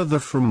further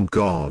from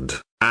God,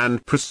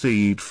 and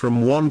proceed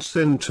from one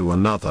sin to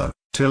another,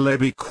 till they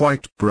be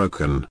quite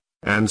broken,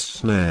 and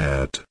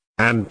snared,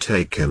 and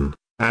taken,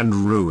 and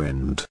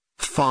ruined.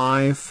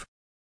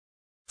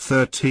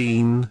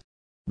 5:13.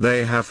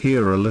 They have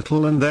here a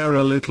little and there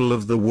a little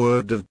of the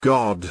word of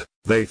God,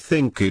 they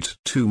think it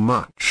too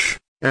much,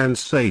 and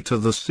say to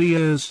the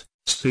seers,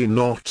 see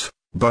not,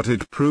 but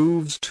it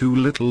proves too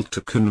little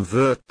to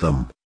convert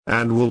them,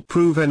 and will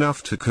prove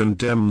enough to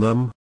condemn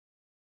them.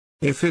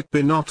 If it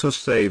be not a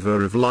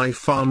savor of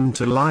life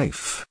unto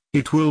life,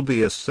 it will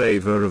be a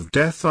savor of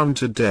death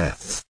unto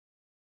death.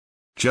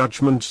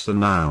 Judgments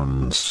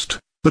announced,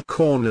 the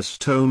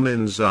cornerstone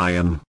in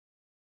Zion.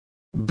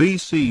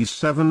 BC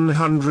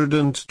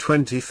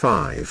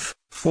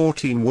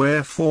 725:14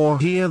 Wherefore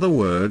hear the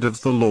word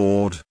of the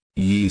Lord,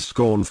 ye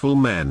scornful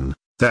men,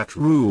 that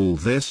rule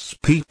this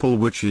people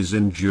which is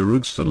in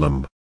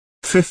Jerusalem.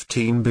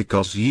 15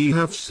 Because ye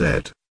have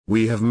said,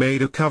 we have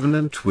made a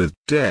covenant with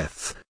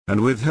death,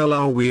 and with hell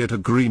are we at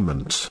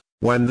agreement,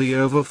 when the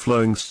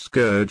overflowing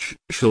scourge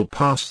shall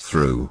pass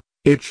through,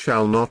 it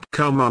shall not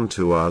come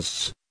unto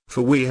us,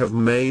 for we have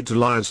made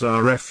lies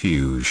our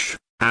refuge,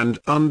 and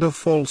under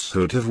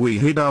falsehood have we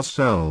hid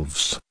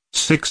ourselves.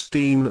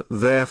 16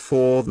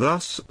 Therefore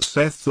thus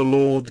saith the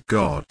Lord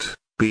God,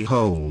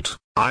 behold,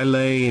 I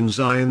lay in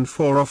Zion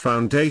for a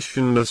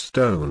foundation a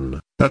stone,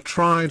 a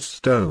tried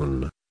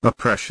stone, a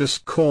precious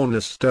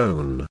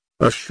cornerstone,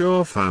 a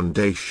sure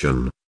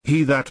foundation,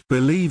 he that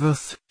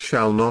believeth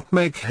shall not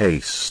make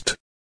haste.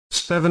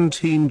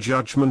 17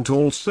 Judgment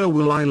also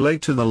will I lay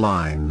to the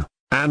line,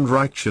 and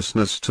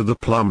righteousness to the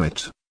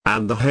plummet,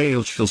 and the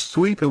hail shall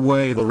sweep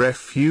away the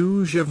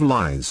refuge of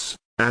lies,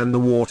 and the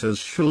waters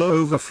shall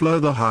overflow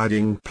the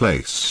hiding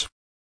place.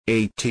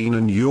 18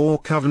 And your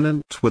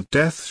covenant with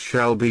death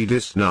shall be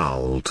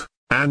disnulled,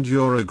 and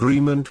your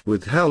agreement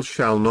with hell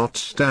shall not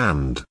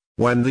stand,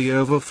 when the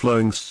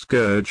overflowing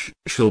scourge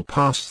shall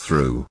pass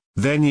through,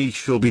 then ye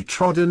shall be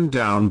trodden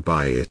down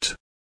by it.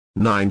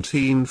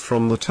 19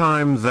 From the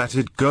time that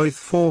it goeth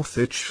forth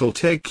it shall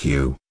take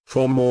you,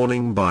 for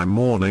morning by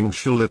morning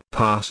shall it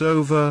pass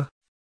over,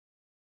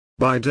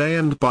 by day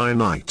and by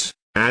night,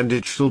 and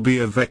it shall be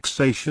a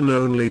vexation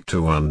only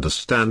to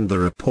understand the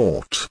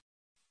report.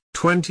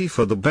 20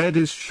 For the bed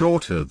is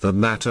shorter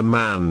than that a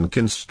man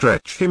can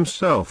stretch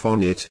himself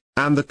on it,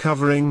 and the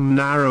covering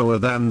narrower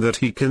than that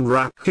he can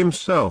wrap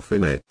himself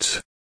in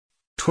it.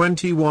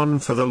 21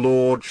 For the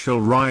Lord shall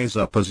rise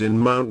up as in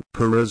Mount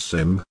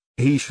Perazim,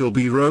 he shall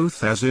be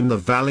wroth as in the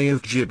valley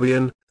of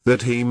Gibeon,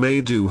 that he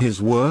may do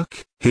his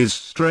work, his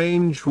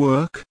strange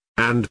work,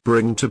 and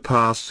bring to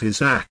pass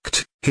his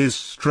act, his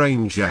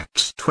strange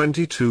acts.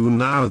 22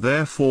 Now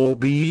therefore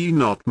be ye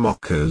not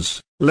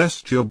mockers,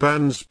 lest your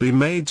bands be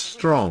made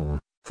strong,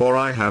 for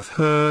I have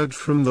heard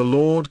from the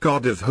Lord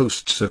God of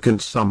hosts a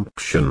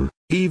consumption,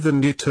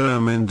 even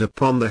determined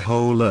upon the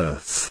whole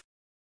earth.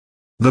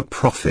 The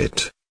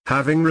prophet,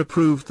 having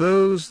reproved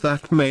those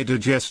that made a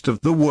jest of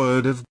the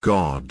word of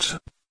God,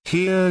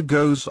 here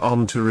goes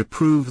on to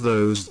reprove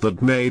those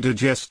that made a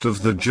jest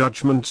of the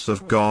judgments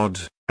of God,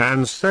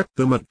 and set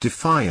them at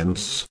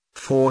defiance,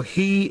 for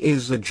he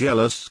is a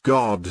jealous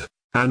God,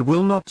 and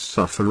will not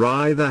suffer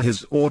either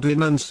his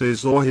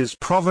ordinances or his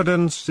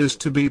providences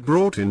to be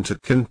brought into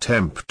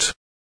contempt.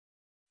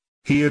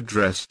 He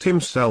addressed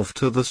himself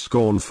to the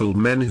scornful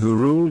men who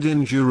ruled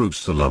in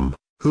Jerusalem,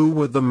 who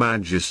were the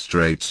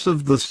magistrates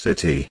of the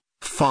city.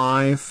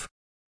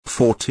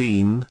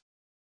 5:14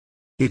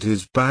 It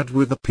is bad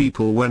with a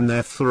people when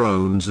their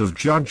thrones of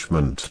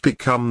judgment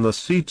become the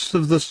seats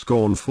of the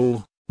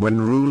scornful,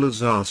 when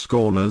rulers are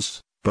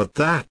scorners, but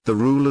that the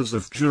rulers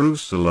of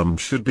Jerusalem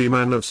should be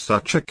men of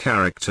such a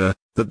character,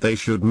 that they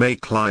should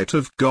make light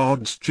of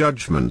God's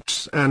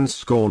judgments and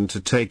scorn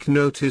to take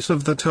notice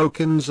of the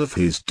tokens of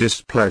his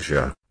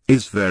displeasure,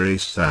 is very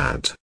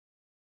sad.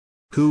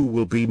 Who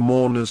will be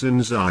mourners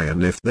in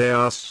Zion if they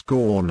are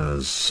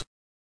scorners?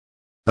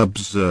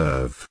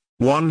 Observe,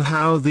 1.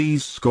 How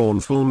these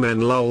scornful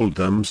men lulled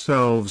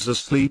themselves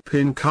asleep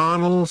in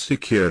carnal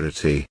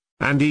security,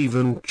 and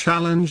even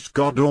challenged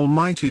God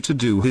Almighty to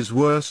do his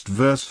worst.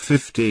 Verse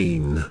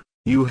 15,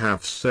 you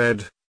have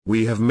said,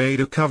 we have made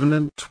a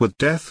covenant with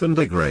death and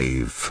the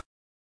grave.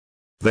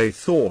 They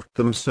thought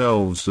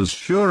themselves as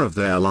sure of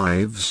their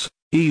lives,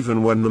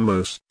 even when the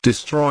most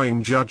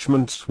destroying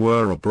judgments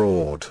were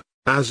abroad,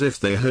 as if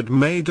they had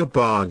made a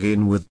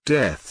bargain with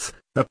death,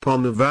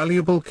 upon the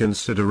valuable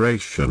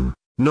consideration,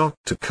 not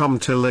to come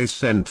till they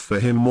sent for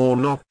him, or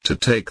not to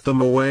take them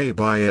away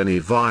by any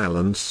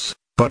violence,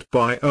 but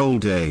by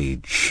old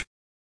age.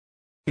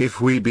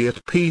 If we be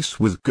at peace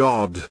with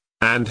God,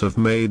 and have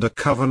made a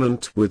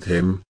covenant with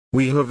him,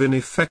 we have in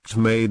effect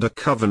made a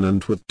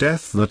covenant with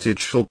death, that it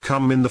shall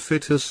come in the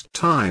fittest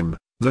time,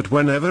 that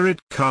whenever it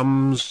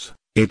comes,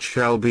 it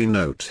shall be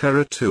no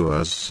terror to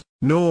us,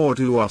 nor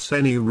do us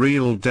any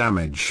real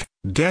damage.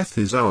 Death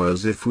is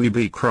ours if we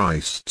be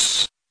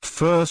Christ's.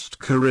 1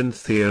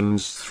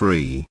 Corinthians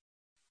 3.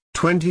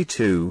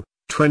 22,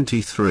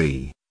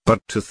 23.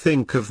 But to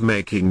think of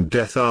making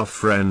death our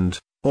friend,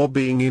 or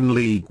being in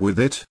league with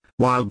it,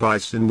 while by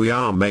sin we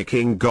are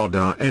making God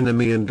our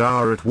enemy and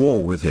are at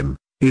war with him,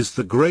 is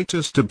the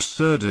greatest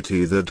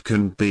absurdity that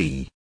can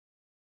be.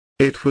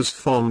 It was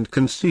fond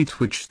conceit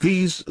which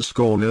these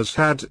scorners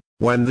had,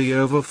 when the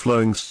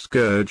overflowing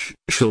scourge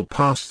shall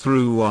pass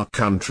through our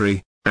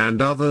country,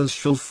 and others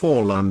shall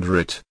fall under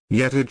it,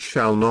 yet it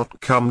shall not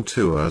come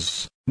to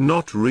us,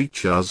 not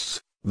reach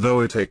us,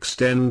 though it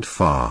extend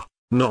far,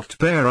 not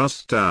bear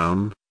us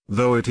down,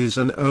 though it is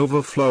an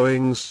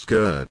overflowing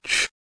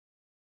scourge.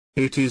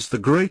 It is the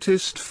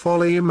greatest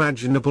folly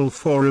imaginable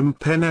for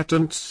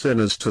impenitent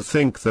sinners to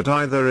think that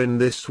either in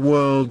this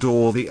world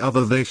or the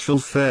other they shall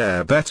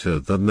fare better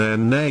than their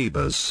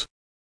neighbors.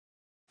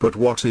 But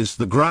what is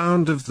the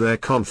ground of their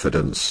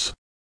confidence?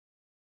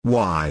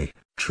 Why,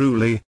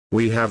 truly,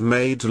 we have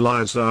made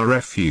lies our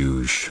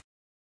refuge.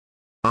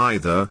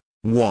 Either,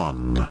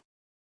 1.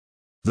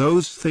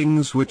 Those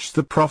things which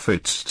the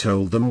prophets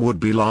told them would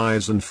be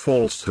lies and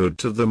falsehood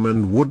to them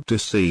and would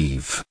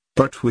deceive,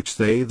 but which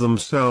they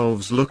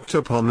themselves looked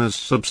upon as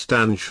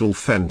substantial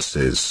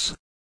fences.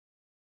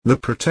 The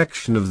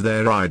protection of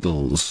their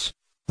idols,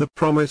 the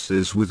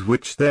promises with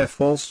which their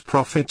false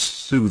prophets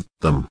soothed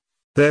them,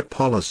 their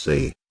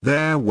policy,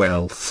 their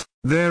wealth,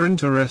 their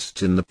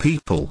interest in the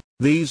people,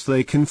 these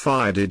they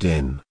confided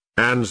in,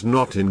 and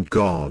not in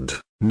God,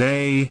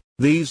 nay,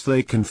 these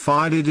they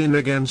confided in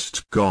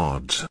against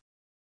God.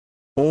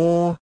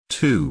 Or,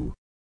 2.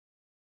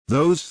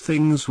 Those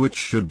things which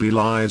should be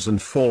lies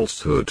and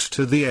falsehood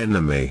to the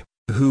enemy,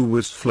 who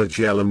was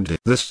flagellated,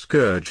 the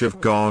scourge of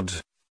God,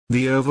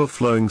 the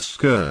overflowing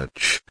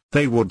scourge,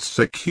 they would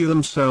secure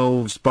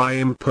themselves by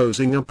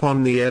imposing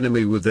upon the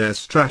enemy with their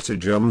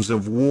stratagems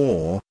of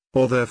war,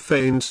 or their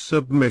feigned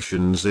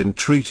submissions in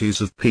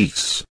treaties of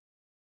peace.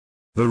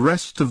 The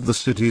rest of the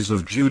cities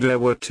of Judah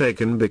were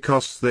taken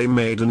because they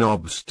made an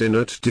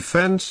obstinate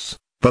defense,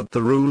 but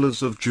the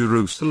rulers of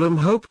Jerusalem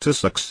hope to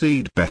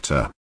succeed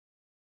better.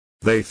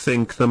 They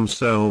think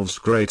themselves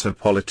greater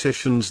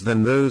politicians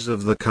than those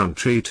of the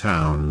country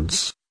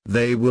towns.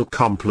 They will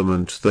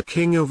compliment the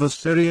king of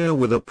Assyria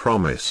with a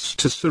promise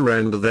to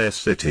surrender their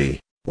city,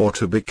 or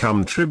to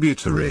become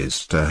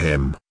tributaries to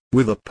him,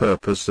 with a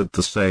purpose at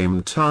the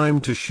same time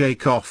to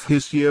shake off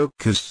his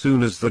yoke as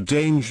soon as the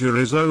danger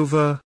is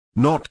over,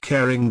 not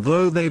caring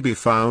though they be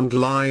found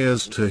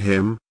liars to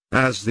him,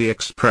 as the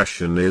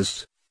expression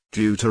is.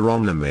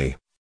 Deuteronomy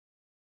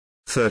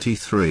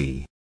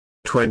 33.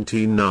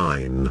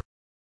 29.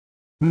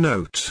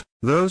 Note,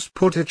 those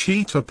put a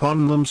cheat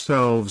upon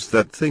themselves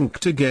that think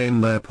to gain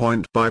their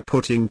point by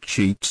putting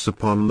cheats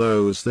upon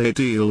those they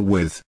deal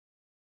with.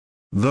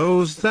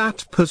 Those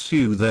that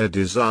pursue their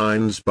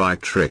designs by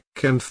trick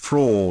and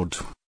fraud,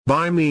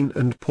 by mean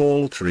and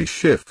paltry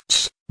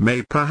shifts,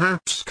 may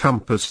perhaps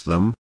compass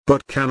them,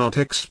 but cannot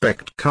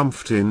expect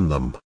comfort in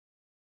them.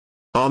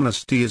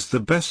 Honesty is the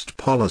best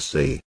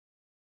policy.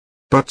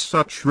 But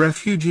such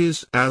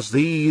refuges as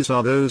these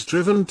are those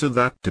driven to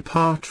that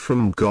depart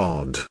from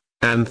God,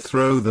 and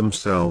throw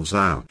themselves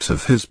out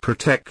of his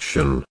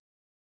protection.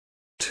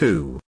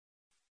 2.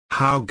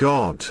 How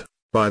God,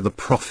 by the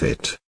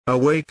prophet,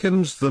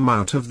 awakens them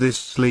out of this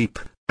sleep,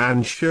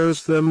 and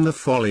shows them the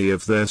folly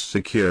of their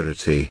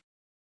security.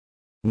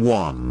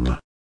 1.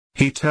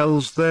 He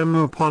tells them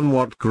upon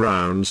what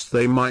grounds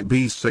they might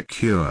be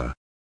secure.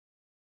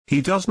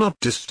 He does not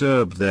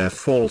disturb their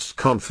false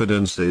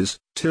confidences,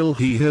 till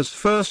he has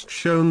first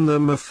shown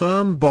them a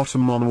firm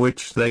bottom on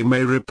which they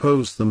may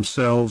repose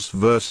themselves.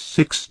 Verse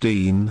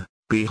 16,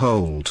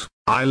 Behold,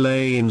 I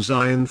lay in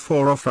Zion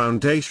for a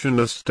foundation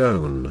a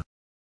stone.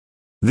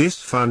 This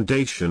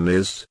foundation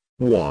is,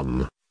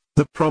 1. The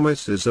the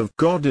promises of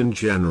God in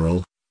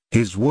general,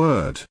 His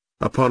word,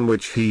 upon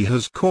which He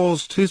has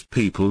caused His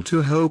people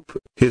to hope,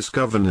 His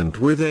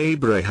covenant with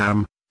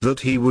Abraham,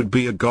 that He would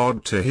be a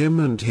God to him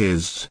and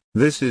his.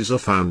 This is a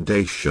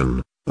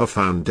foundation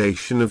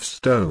of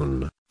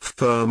stone,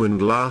 firm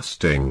and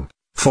lasting,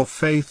 for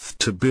faith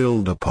to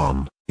build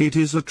upon. It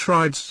is a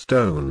tried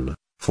stone,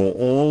 for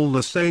all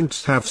the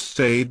saints have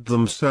stayed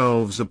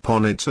themselves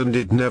upon it and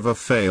it never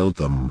failed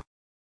them.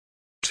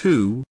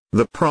 2.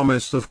 The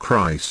promise of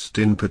Christ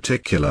in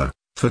particular,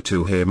 for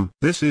to Him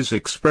this is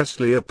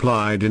expressly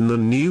applied in the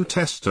New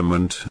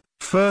Testament,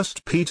 1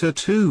 Peter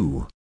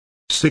 2.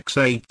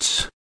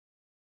 6-8.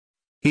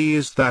 He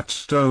is that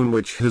stone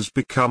which has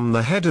become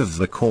the head of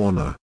the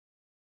corner.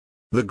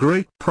 The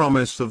great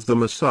promise of the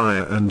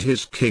Messiah and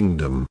His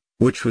kingdom,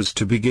 which was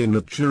to begin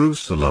at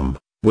Jerusalem,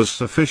 was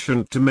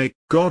sufficient to make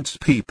God's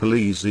people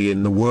easy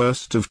in the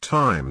worst of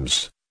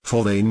times,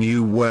 for they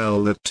knew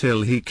well that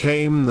till He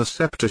came the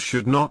scepter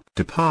should not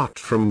depart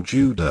from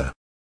Judah.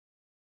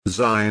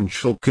 Zion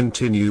shall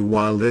continue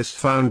while this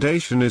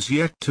foundation is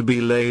yet to be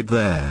laid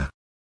there.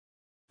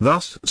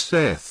 Thus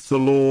saith the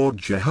Lord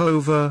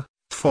Jehovah,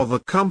 for the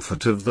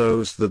comfort of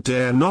those that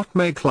dare not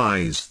make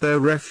lies their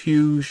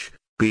refuge,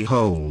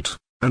 behold,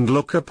 and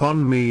look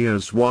upon me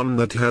as one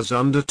that has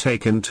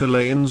undertaken to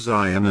lay in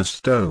Zion a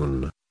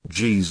stone.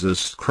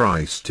 Jesus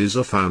Christ is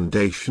a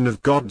foundation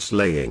of God's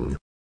laying.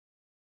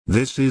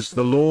 This is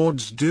the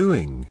Lord's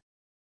doing.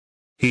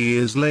 He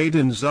is laid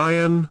in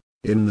Zion,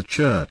 in the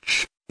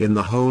church, in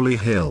the holy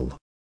hill.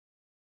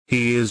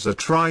 He is a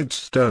tried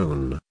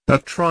stone, a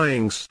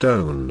trying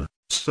stone,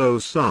 so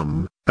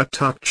some, a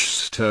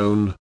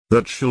touchstone,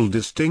 that shall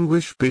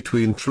distinguish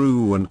between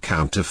true and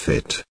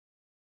counterfeit.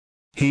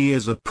 He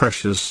is a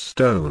precious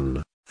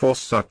stone, for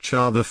such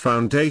are the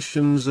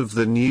foundations of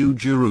the New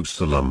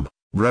Jerusalem.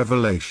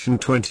 Revelation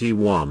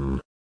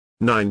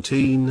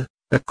 21:19,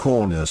 a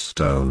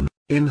cornerstone,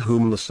 in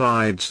whom the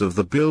sides of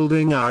the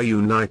building are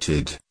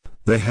united,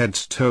 the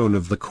headstone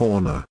of the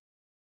corner.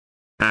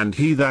 And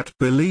he that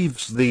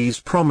believes these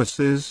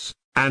promises,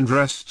 and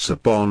rests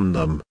upon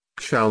them,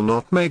 shall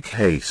not make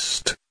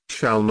haste,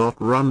 shall not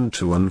run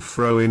to and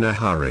fro in a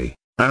hurry,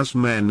 as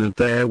men at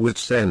their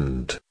wits'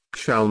 end,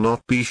 shall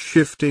not be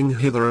shifting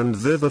hither and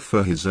thither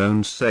for his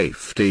own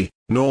safety,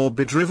 nor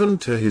be driven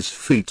to his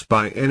feet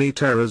by any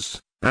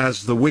terrors,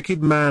 as the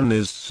wicked man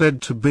is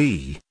said to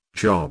be.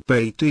 Job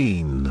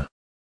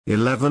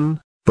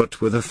 18:11, but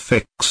with a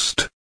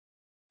fixed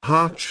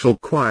heart shall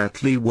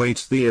quietly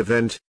wait the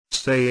event,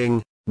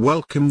 saying,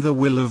 welcome the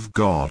will of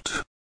God.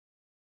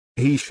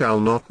 He shall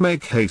not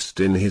make haste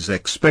in his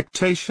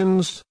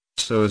expectations,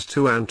 so as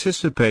to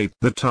anticipate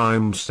the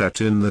time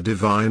set in the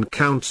divine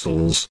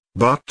counsels,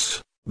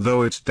 but,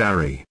 though it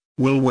tarry,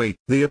 will wait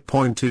the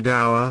appointed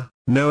hour,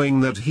 knowing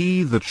that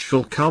he that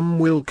shall come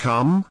will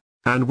come,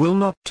 and will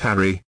not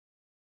tarry.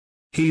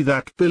 He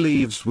that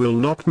believes will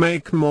not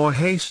make more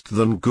haste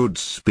than good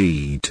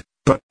speed,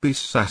 but be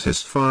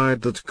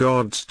satisfied that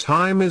God's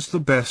time is the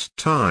best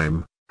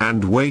time,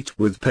 and wait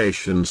with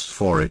patience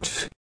for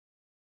it.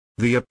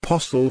 The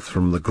Apostle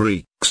from the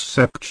Greek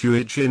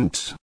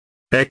Septuagint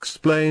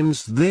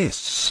explains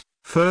this,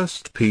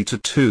 1 Peter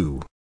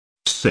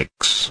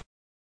 2:6.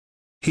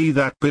 He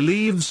that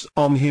believes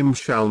on Him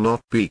shall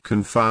not be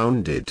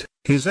confounded,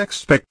 his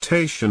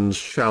expectations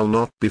shall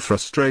not be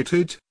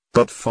frustrated,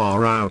 but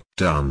far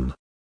outdone.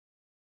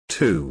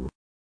 2.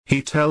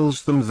 He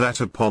tells them that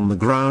upon the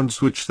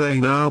grounds which they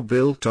now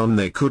built on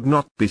they could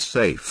not be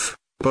safe,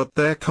 but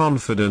their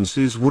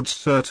confidences would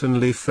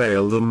certainly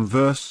fail them.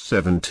 Verse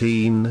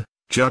 17,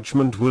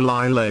 judgment will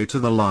I lay to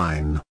the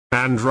line,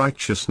 and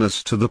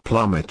righteousness to the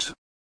plummet.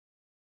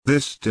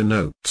 This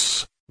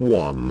denotes,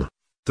 1.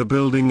 The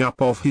building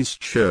up of His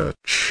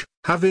church.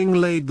 Having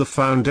laid the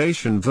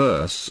foundation.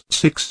 Verse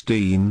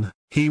 16,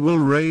 He will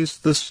raise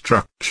the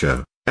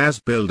structure,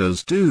 as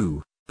builders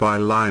do, by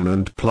line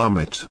and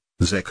plummet.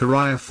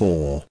 Zechariah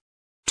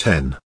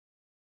 4:10.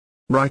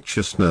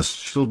 Righteousness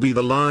shall be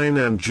the line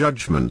and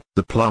judgment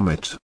the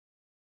plummet.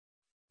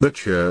 The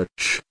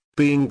church,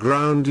 being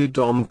grounded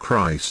on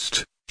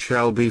Christ,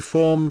 shall be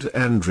formed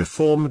and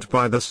reformed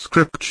by the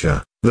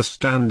Scripture, the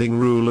standing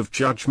rule of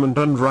judgment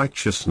and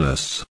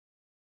righteousness.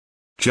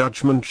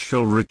 Judgment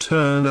shall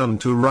return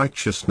unto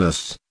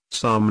righteousness,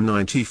 Psalm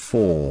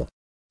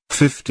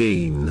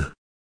 94:15.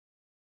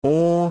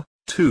 Or,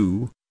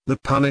 2, the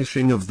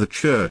punishing of the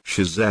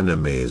church's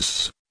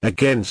enemies,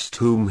 against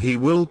whom He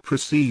will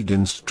proceed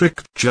in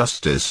strict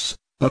justice,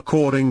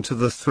 according to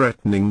the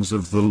threatenings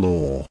of the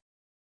law.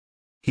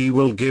 He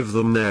will give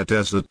them their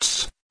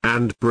deserts,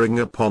 and bring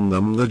upon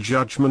them the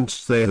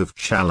judgments they have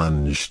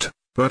challenged,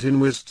 but in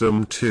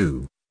wisdom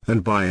too,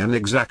 and by an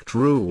exact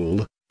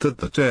rule, that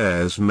the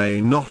tares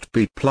may not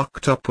be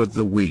plucked up with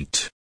the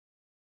wheat.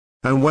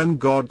 And when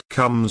God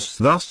comes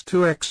thus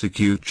to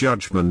execute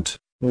judgment,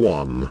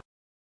 1.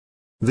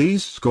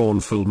 These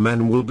scornful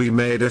men will be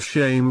made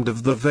ashamed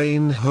of the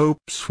vain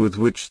hopes with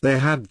which they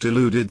had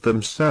deluded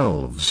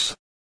themselves.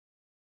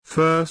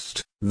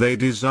 First, they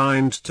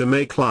designed to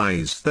make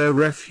lies their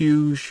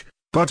refuge,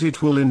 but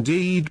it will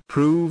indeed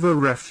prove a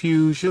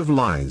refuge of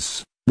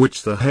lies,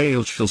 which the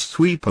hail shall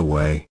sweep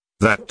away,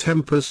 that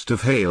tempest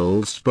of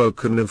hail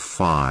spoken of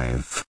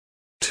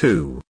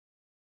 5:2.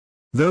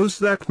 Those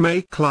that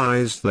make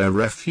lies their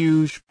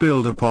refuge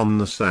build upon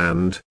the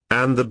sand,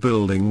 and the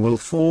building will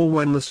fall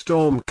when the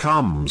storm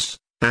comes,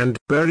 and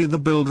bury the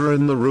builder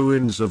in the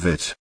ruins of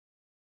it.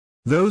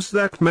 Those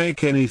that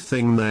make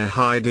anything their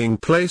hiding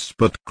place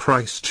but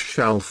Christ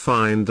shall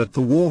find that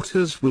the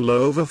waters will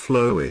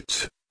overflow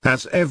it,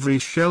 as every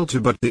shelter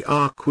but the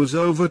ark was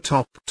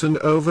overtopped and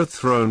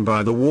overthrown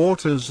by the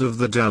waters of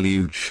the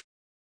deluge.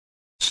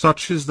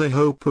 Such is the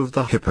hope of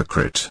the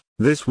hypocrite,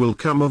 this will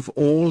come of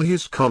all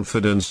his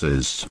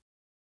confidences.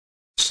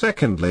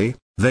 Secondly,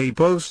 they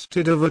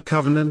boasted of a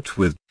covenant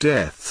with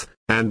death,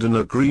 and an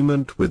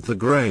agreement with the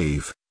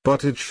grave,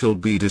 but it shall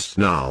be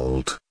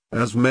disnulled,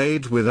 as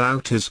made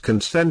without his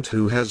consent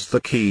who has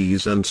the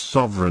keys and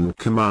sovereign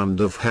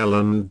command of hell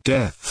and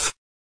death.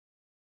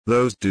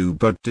 Those do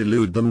but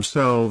delude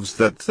themselves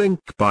that think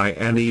by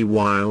any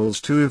wiles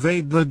to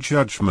evade the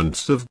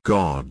judgments of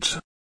God.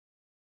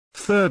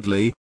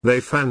 Thirdly,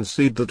 they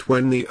fancied that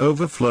when the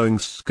overflowing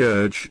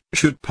scourge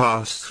should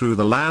pass through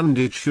the land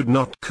it should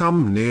not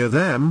come near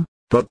them,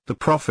 but the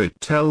prophet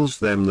tells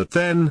them that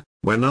then,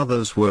 when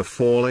others were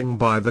falling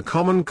by the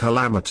common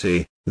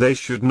calamity, they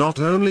should not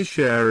only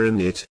share in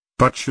it,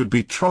 but should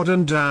be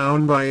trodden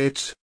down by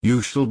it.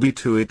 You shall be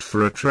to it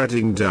for a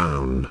treading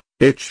down,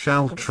 it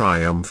shall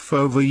triumph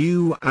over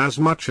you as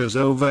much as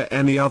over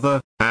any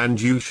other, and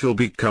you shall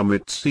become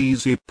its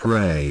easy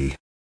prey.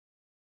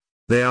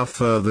 They are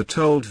further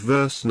told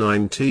verse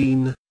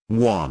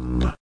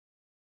 19:1.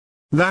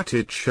 That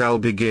it shall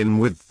begin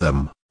with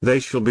them, they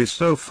shall be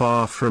so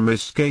far from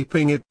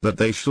escaping it that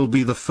they shall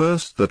be the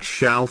first that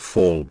shall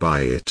fall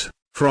by it.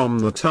 From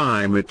the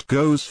time it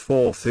goes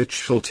forth it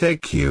shall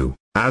take you,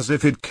 as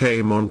if it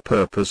came on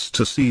purpose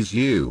to seize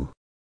you.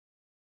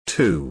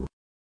 2.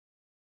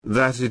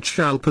 That it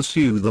shall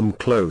pursue them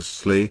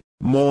closely,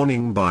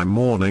 morning by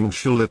morning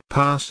shall it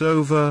pass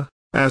over.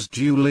 As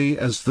duly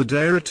as the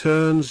day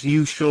returns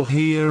you shall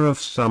hear of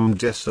some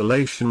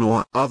desolation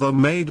or other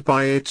made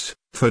by it,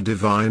 for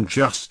divine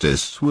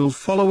justice will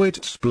follow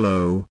its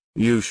blow.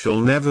 You shall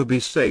never be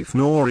safe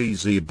nor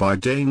easy by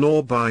day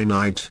nor by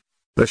night.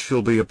 There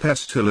shall be a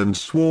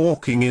pestilence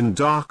walking in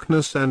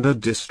darkness and a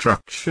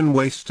destruction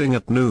wasting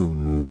at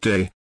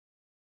noonday.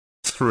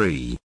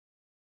 3.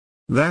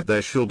 That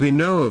there shall be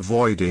no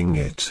avoiding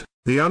it.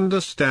 The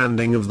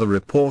understanding of the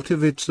report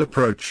of its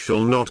approach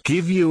shall not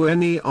give you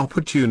any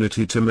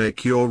opportunity to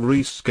make your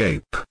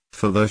escape,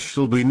 for there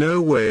shall be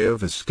no way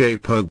of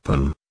escape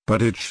open,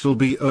 but it shall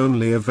be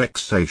only a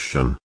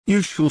vexation.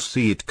 You shall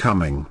see it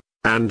coming,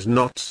 and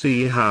not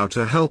see how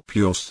to help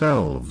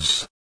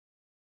yourselves.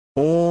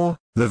 Or,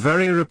 the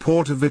very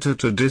report of it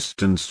at a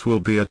distance will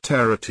be a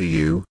terror to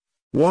you.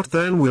 What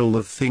then will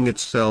the thing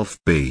itself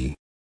be?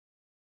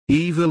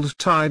 Evil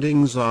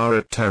tidings are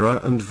a terror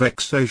and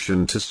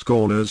vexation to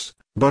scorners,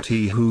 but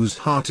he whose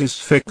heart is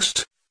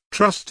fixed,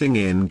 trusting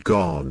in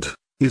God,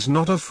 is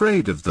not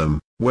afraid of them.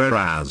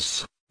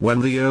 Whereas,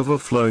 when the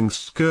overflowing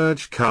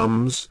scourge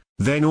comes,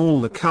 then all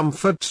the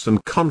comforts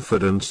and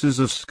confidences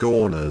of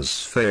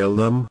scorners fail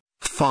them.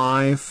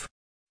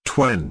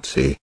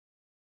 5:20.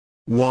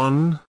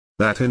 1.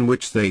 That in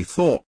which they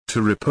thought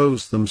to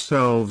repose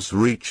themselves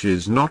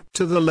reaches not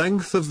to the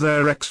length of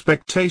their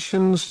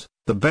expectations.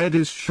 The bed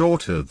is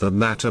shorter than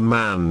that a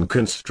man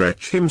can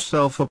stretch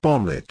himself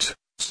upon it,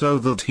 so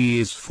that he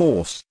is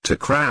forced to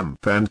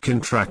cramp and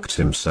contract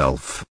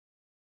himself.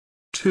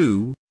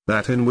 2.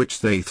 That in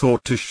which they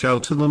thought to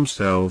shelter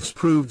themselves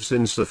proves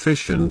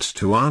insufficient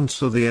to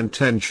answer the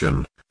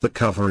intention. The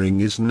covering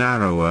is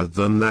narrower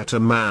than that a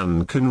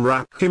man can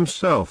wrap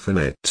himself in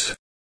it.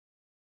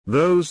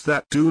 Those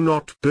that do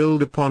not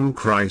build upon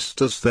Christ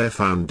as their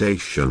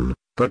foundation,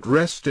 but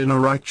rest in a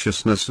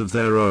righteousness of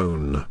their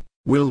own,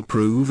 will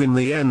prove in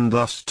the end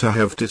thus to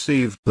have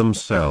deceived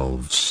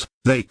themselves.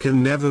 They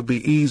can never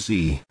be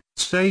easy,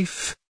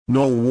 safe,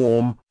 nor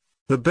warm.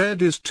 The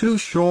bed is too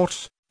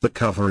short, the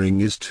covering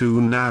is too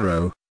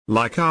narrow.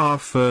 Like our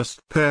first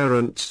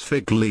parents'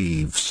 fig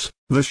leaves,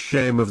 the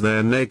shame of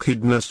their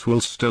nakedness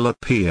will still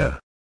appear.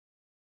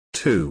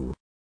 2.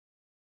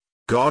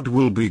 God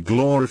will be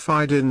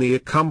glorified in the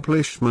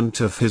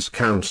accomplishment of his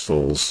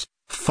counsels.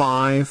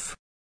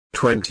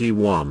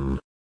 5:21.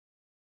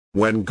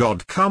 When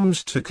God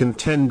comes to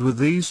contend with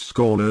these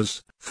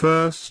scorners,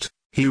 first,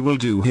 he will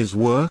do his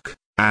work,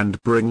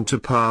 and bring to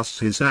pass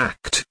his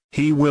act.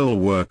 He will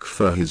work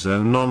for his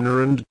own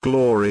honor and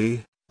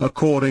glory,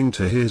 according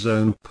to his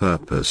own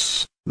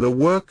purpose. The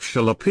work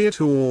shall appear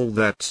to all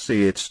that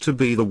see it to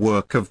be the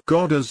work of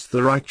God as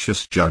the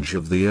righteous judge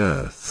of the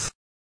earth.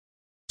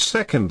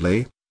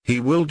 Secondly, he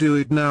will do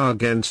it now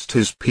against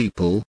his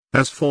people,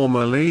 as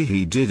formerly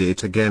he did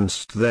it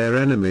against their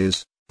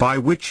enemies, by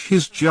which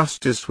his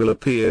justice will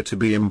appear to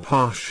be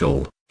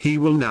impartial. He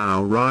will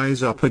now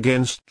rise up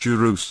against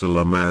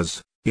Jerusalem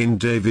as, in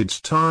David's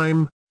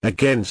time,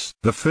 against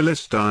the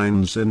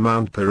Philistines in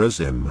Mount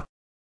Perazim.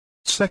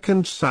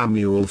 2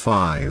 Samuel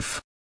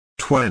 5.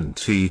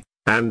 20,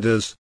 and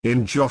as,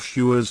 in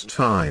Joshua's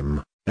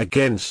time,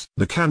 against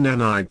the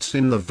Canaanites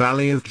in the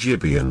valley of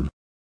Gibeon.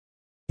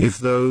 If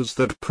those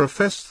that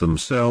profess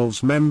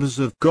themselves members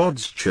of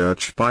God's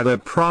church by their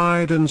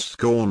pride and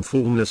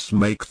scornfulness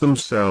make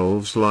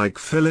themselves like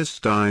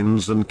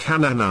Philistines and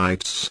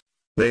Canaanites,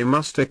 they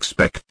must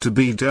expect to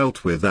be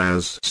dealt with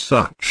as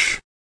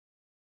such.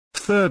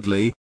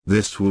 Thirdly,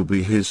 this will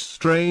be his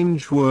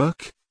strange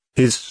work,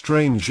 his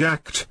strange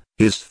act,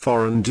 his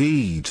foreign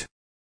deed.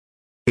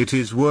 It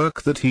is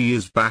work that he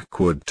is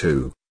backward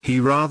to, he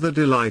rather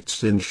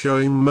delights in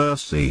showing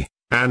mercy,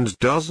 and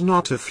does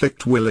not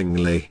afflict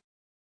willingly.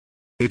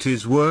 It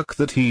is work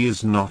that he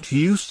is not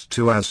used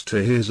to as to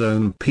his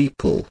own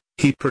people,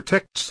 he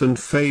protects and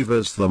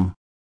favors them.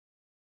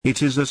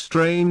 It is a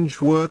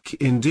strange work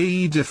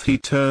indeed if he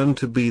turn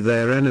to be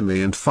their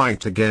enemy and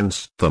fight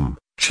against them.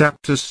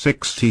 Chapter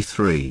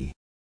 63.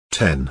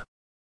 10.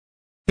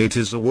 It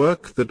is a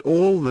work that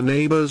all the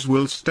neighbors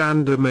will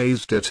stand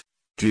amazed at.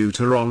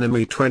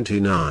 Deuteronomy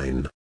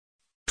 29.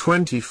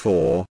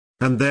 24,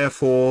 and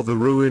therefore the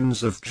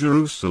ruins of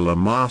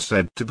Jerusalem are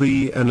said to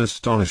be an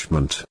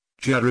astonishment.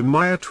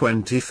 Jeremiah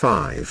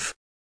 25.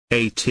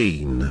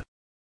 18.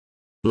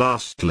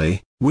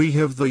 Lastly, we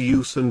have the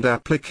use and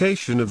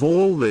application of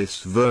all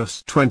this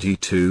verse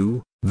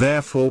 22,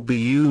 therefore be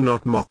you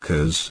not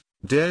mockers,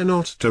 dare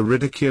not to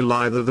ridicule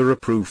either the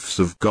reproofs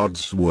of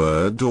God's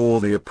word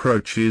or the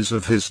approaches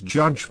of his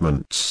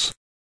judgments.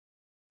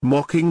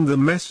 Mocking the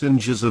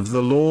messengers of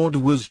the Lord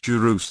was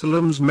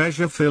Jerusalem's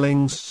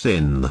measure-filling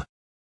sin.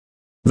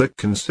 The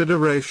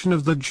consideration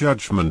of the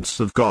judgments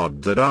of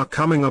God that are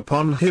coming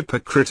upon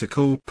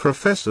hypocritical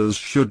professors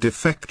should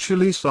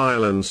effectually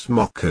silence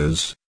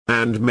mockers,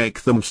 and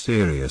make them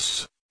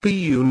serious. Be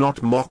you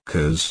not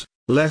mockers,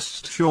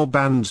 lest your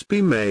bands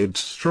be made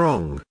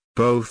strong,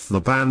 both the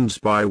bands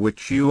by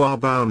which you are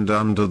bound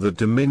under the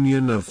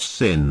dominion of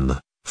sin,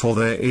 for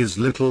there is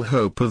little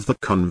hope of the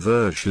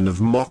conversion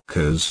of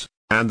mockers,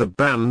 and the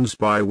bands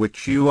by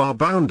which you are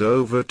bound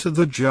over to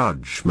the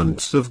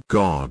judgments of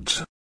God.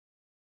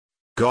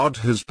 God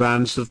has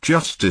bands of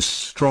justice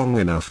strong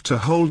enough to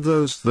hold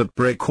those that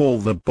break all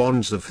the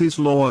bonds of his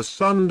law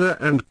asunder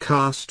and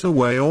cast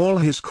away all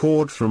his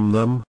cord from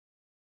them.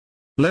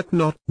 Let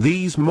not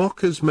these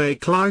mockers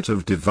make light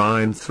of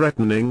divine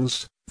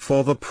threatenings,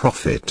 for the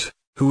prophet,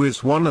 who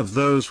is one of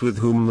those with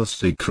whom the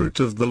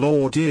secret of the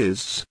Lord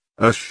is,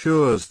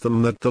 assures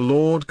them that the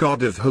Lord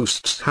God of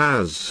hosts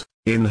has,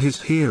 in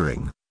his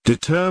hearing,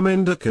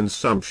 determined a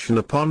consumption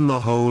upon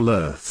the whole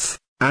earth,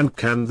 and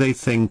can they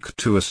think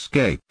to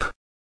escape?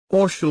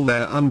 Or shall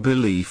their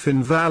unbelief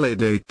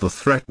invalidate the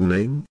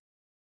threatening?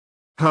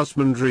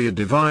 Husbandry a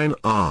divine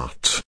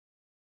art.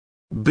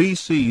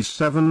 BC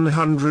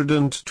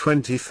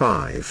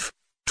 725.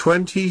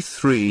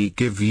 23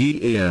 Give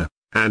ye ear,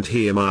 and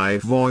hear my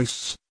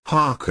voice,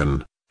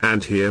 hearken,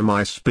 and hear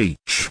my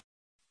speech.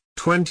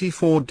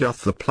 24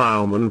 Doth the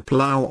plowman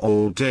plow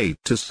all day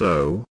to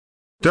sow?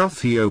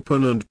 Doth he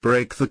open and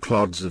break the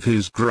clods of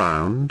his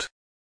ground?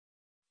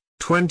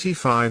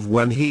 25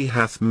 When he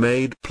hath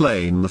made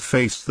plain the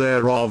face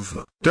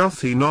thereof,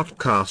 doth he not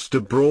cast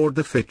abroad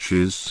the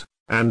fitches,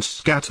 and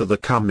scatter the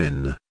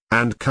cummin,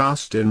 and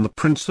cast in the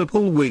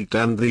principal wheat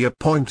and the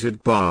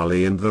appointed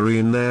barley and the rye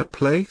in their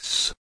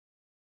place?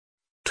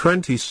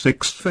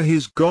 26 For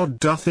his God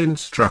doth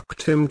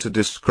instruct him to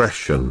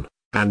discretion,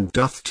 and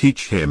doth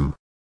teach him.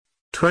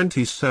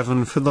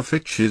 27 For the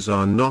fitches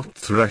are not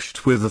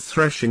threshed with a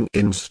threshing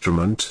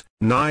instrument,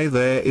 neither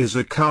is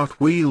a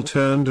cartwheel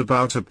turned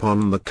about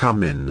upon the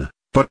cummin,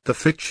 but the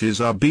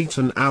fitches are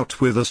beaten out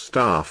with a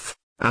staff,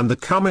 and the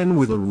cummin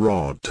with a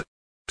rod.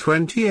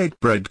 28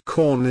 Bread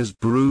corn is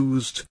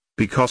bruised,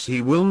 because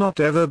he will not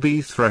ever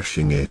be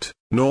threshing it,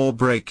 nor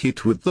break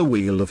it with the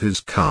wheel of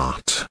his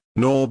cart,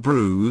 nor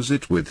bruise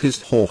it with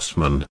his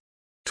horsemen.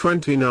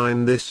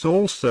 29 This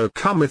also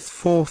cometh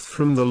forth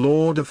from the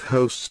Lord of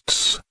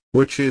hosts,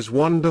 which is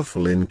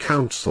wonderful in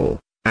counsel,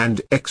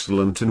 and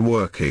excellent in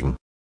working.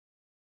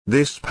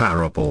 This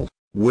parable,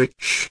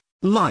 which,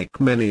 like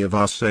many of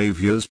our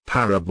Saviour's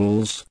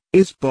parables,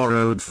 is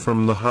borrowed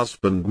from the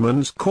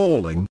husbandman's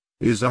calling,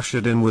 is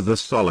ushered in with a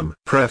solemn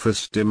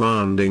preface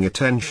demanding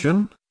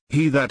attention.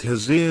 He that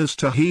has ears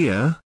to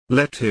hear,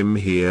 let him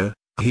hear,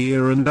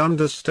 hear and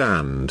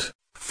understand.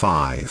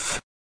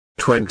 5.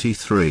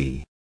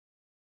 23.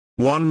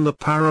 1 The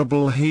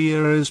parable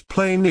here is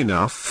plain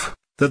enough,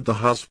 that the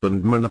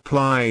husbandman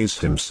applies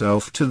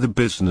himself to the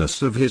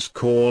business of his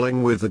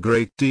calling with a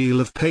great deal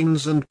of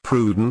pains and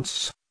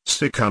prudence,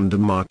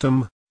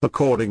 secundum,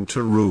 according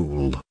to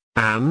rule,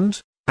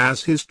 and,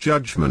 as his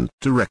judgment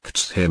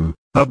directs him,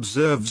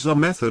 observes a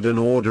method and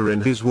order in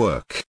his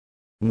work.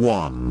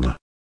 1.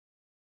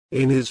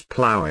 In his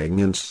ploughing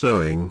and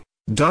sowing,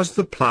 does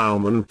the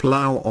ploughman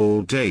plough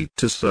all day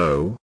to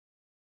sow?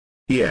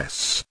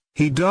 Yes,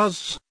 he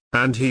does,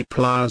 and he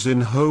ploughs in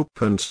hope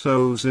and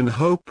sows in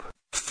hope.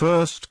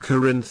 1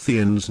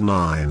 Corinthians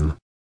 9.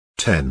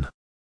 10.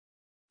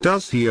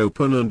 Does he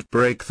open and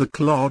break the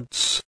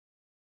clods?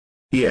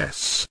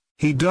 Yes,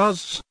 he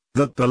does,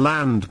 that the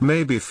land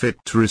may be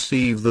fit to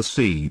receive the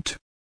seed.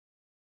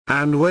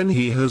 And when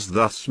he has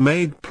thus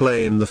made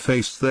plain the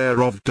face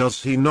thereof,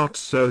 does he not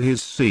sow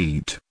his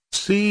seed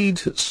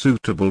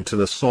suitable to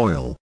the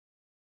soil?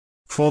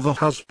 For the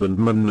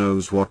husbandman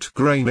knows what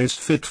grain is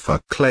fit for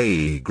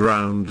clayey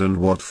ground and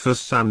what for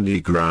sandy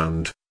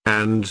ground,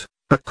 and,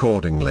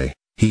 accordingly,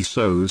 he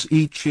sows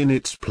each in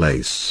its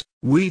place,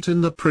 wheat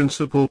in the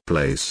principal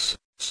place,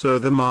 so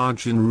the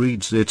margin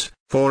reads it,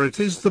 for it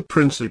is the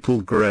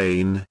principal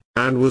grain,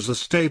 and was a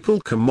staple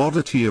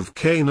commodity of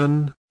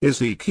Canaan,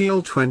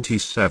 Ezekiel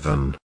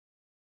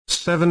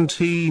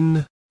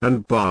 27:17,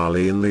 and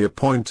barley in the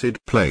appointed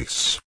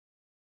place.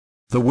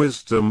 The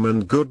wisdom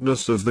and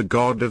goodness of the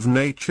God of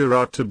nature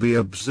are to be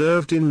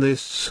observed in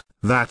this,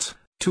 that,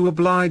 to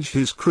oblige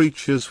his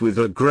creatures with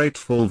a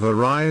grateful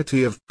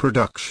variety of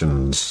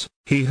productions,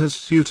 he has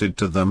suited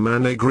to them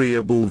an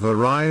agreeable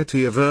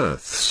variety of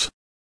earths.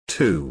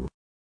 2.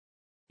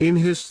 In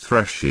his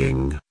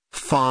threshing,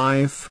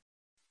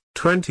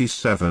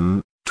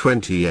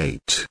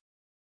 5:27-28.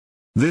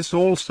 This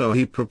also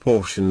he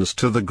proportions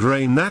to the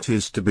grain that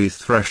is to be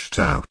threshed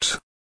out.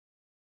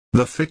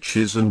 The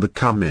fitches and the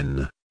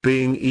cummin,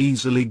 being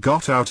easily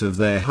got out of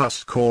their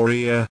husk or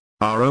ear,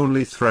 are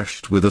only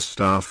threshed with a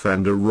staff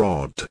and a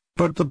rod,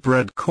 but the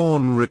bread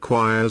corn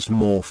requires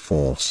more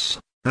force,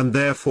 and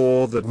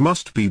therefore that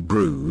must be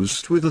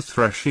bruised with a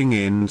threshing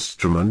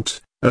instrument,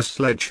 a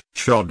sledge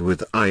shod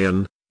with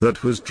iron,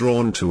 that was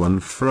drawn to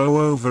and fro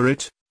over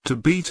it, to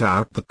beat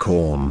out the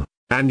corn,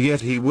 and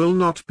yet he will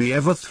not be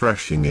ever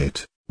threshing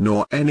it,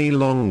 nor any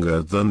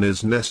longer than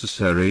is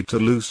necessary to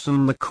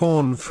loosen the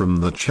corn from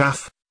the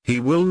chaff. He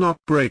will not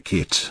break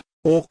it,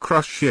 or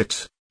crush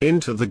it,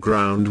 into the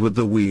ground with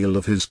the wheel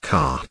of his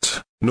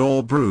cart,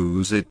 nor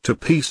bruise it to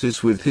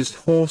pieces with his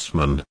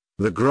horsemen.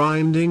 The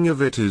grinding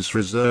of it is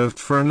reserved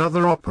for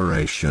another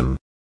operation.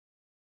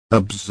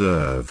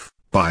 Observe,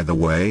 by the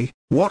way,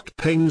 what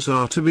pains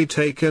are to be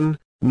taken,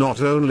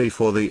 not only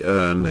for the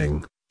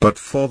earning, but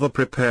for the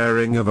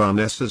preparing of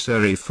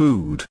unnecessary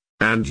food,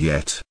 and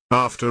yet,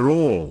 after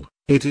all,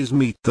 it is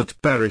meat that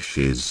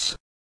perishes.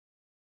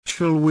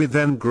 Shall we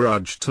then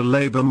grudge to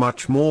labor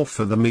much more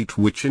for the meat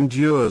which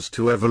endures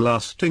to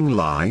everlasting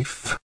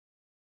life?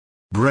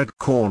 Bread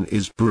corn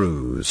is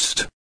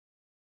bruised.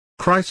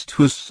 Christ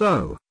was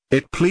so,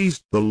 it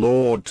pleased the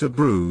Lord to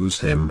bruise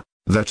him,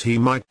 that he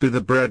might be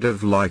the bread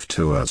of life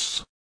to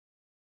us.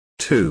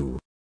 2.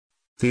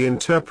 The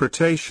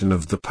interpretation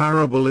of the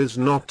parable is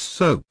not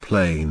so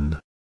plain.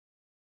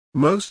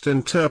 Most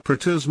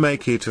interpreters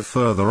make it a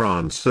further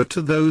answer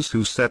to those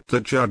who set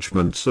the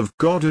judgments of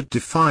God at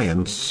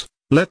defiance.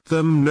 Let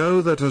them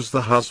know that as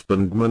the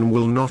husbandman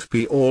will not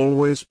be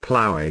always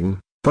plowing,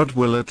 but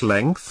will at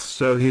length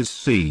sow his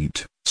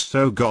seed,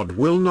 so God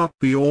will not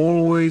be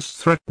always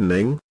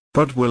threatening,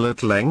 but will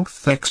at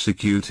length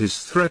execute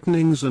his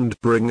threatenings and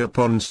bring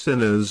upon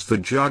sinners the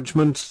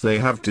judgments they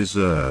have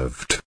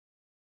deserved.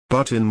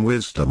 But in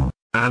wisdom,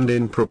 and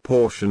in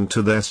proportion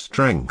to their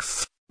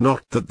strength,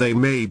 not that they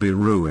may be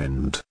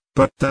ruined,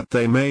 but that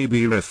they may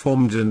be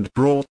reformed and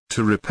brought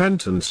to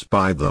repentance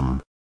by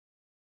them.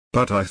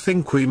 But I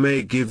think we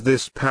may give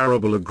this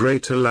parable a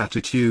greater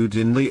latitude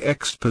in the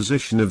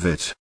exposition of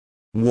it.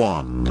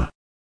 1.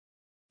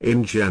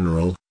 In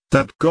general,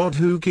 that God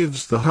who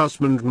gives the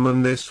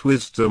husbandman this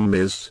wisdom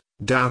is,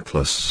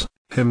 doubtless,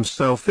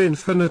 himself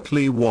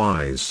infinitely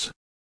wise.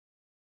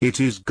 It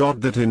is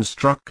God that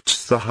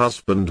instructs the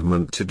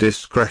husbandman to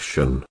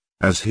discretion,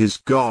 as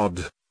his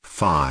God.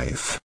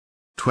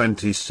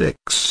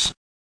 5:26.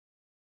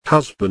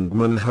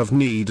 Husbandmen have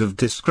need of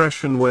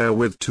discretion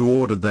wherewith to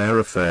order their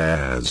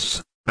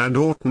affairs, and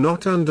ought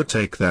not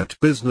undertake that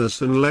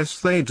business unless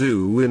they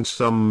do in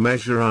some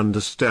measure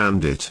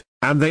understand it,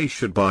 and they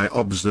should by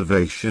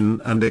observation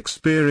and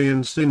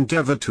experience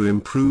endeavor to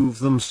improve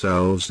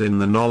themselves in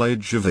the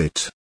knowledge of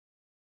it.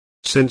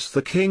 Since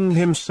the king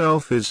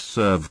himself is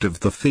served of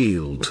the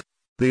field,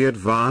 the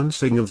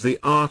advancing of the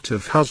art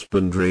of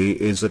husbandry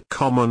is a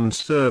common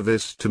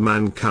service to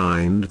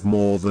mankind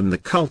more than the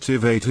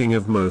cultivating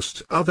of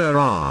most other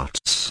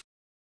arts.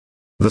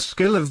 The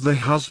skill of the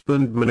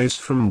husbandman is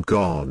from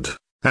God,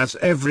 as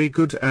every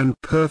good and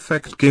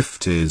perfect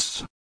gift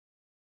is.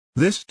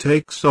 This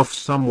takes off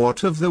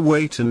somewhat of the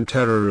weight and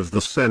terror of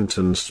the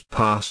sentence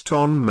passed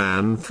on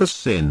man for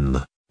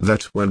sin,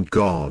 that when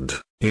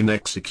God, in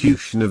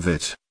execution of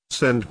it,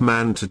 sent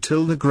man to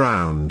till the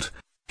ground,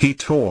 he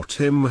taught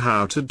him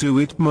how to do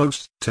it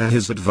most to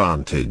his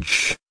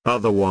advantage.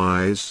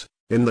 Otherwise,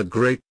 in the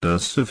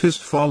greatness of his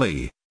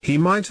folly, he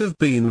might have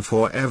been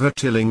for ever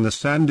tilling the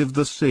sand of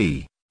the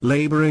sea,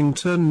 laboring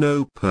to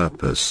no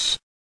purpose.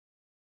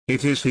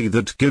 It is he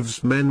that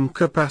gives men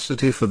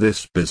capacity for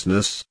this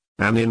business,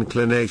 an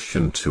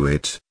inclination to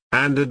it,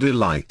 and a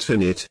delight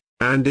in it,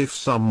 and if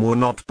some were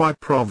not by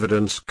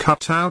providence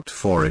cut out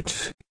for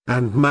it,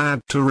 and mad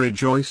to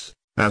rejoice,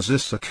 as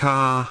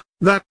Issachar,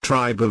 that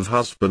tribe of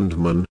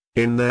husbandmen,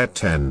 in their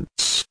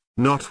tents,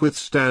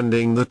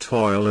 notwithstanding the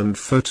toil and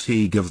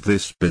fatigue of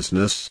this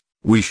business,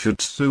 we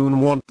should soon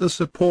want the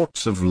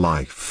supports of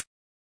life.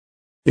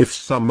 If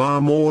some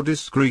are more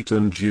discreet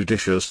and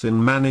judicious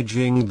in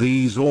managing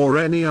these or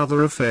any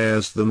other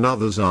affairs than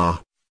others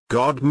are,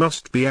 God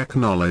must be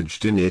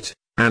acknowledged in it,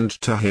 and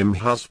to him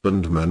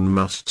husbandmen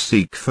must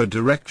seek for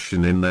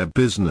direction in their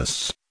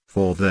business,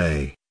 for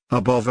they,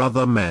 above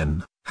other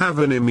men, have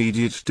an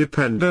immediate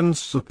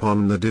dependence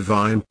upon the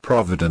divine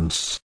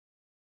providence.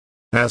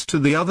 As to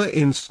the other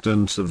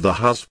instance of the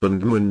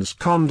husbandman's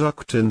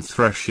conduct in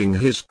threshing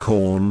his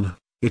corn,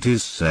 it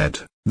is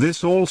said,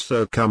 "This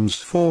also comes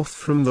forth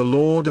from the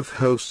Lord of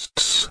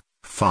hosts."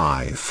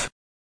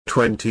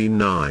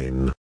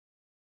 5:29.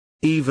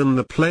 Even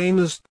the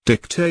plainest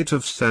dictate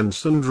of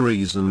sense and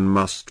reason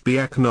must be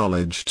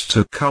acknowledged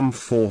to come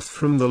forth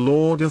from the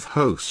Lord of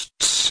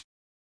hosts.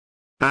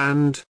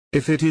 And,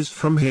 if it is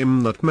from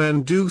him that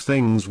men do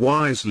things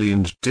wisely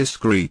and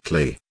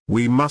discreetly,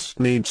 we must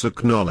needs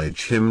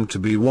acknowledge him to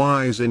be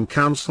wise in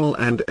counsel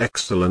and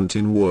excellent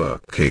in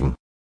working.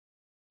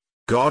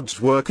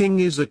 God's working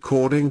is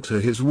according to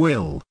his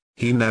will.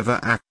 He never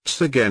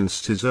acts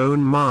against his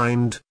own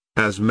mind,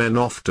 as men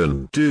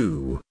often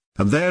do,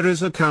 and there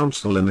is a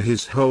counsel in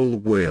his whole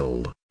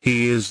will.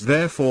 He is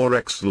therefore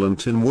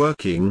excellent in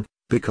working,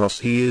 because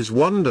he is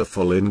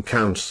wonderful in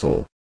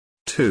counsel.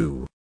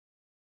 2.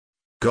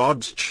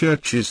 God's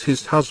church is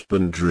his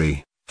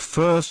husbandry.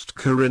 1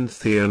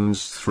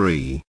 Corinthians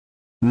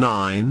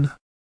 3:9.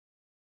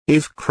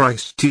 If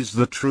Christ is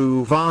the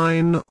true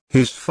vine,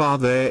 his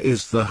Father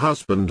is the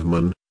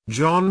husbandman.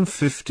 John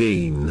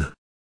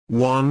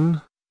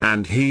 15:1,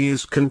 and he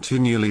is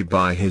continually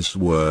by his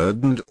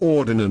word and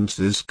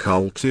ordinances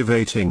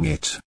cultivating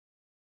it.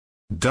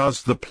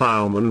 Does the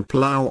plowman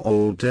plow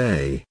all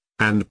day,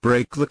 and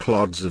break the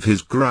clods of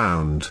his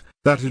ground,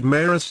 that it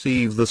may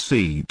receive the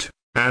seed?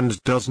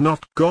 And does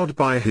not God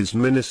by his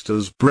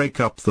ministers break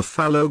up the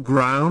fallow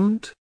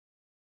ground?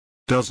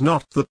 Does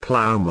not the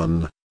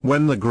plowman,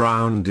 when the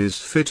ground is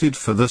fitted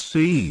for the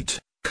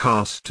seed,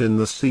 cast in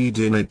the seed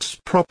in its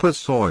proper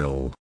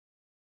soil?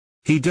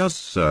 He does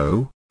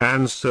so,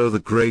 and so the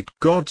great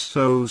God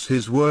sows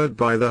his word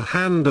by the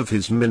hand of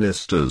his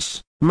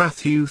ministers,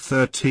 Matthew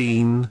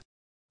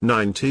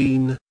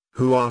 13:19,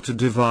 who are to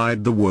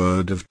divide the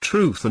word of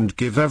truth and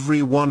give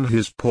every one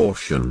his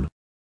portion.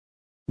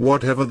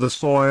 Whatever the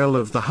soil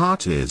of the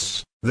heart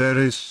is, there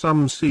is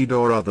some seed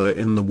or other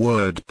in the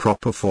word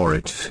proper for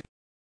it.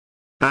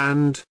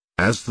 And,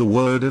 as the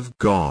word of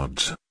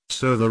God,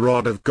 so the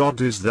rod of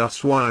God is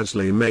thus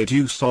wisely made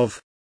use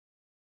of.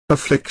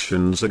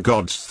 Afflictions are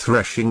God's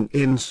threshing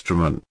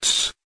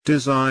instruments,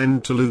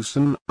 designed to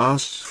loosen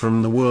us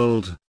from the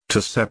world, to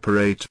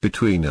separate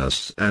between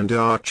us and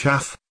our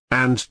chaff,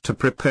 and to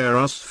prepare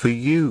us for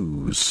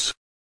use.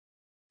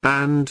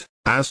 And,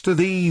 as to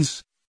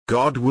these,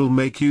 God will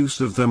make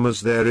use of them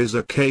as there is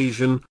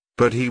occasion,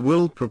 but he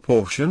will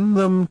proportion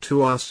them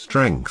to our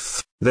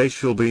strength. They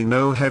shall be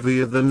no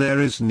heavier than there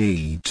is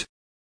need.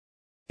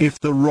 If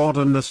the rod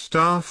and the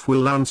staff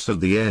will answer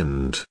the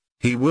end,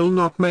 he will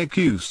not make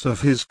use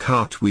of his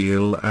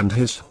cartwheel and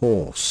his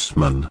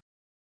horseman.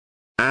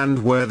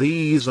 And where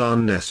these are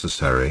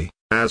necessary,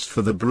 as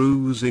for the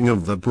bruising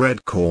of the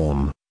bread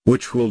corn,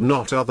 which will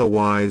not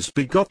otherwise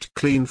be got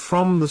clean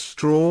from the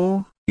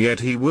straw, yet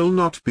he will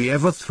not be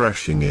ever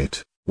threshing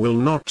it, will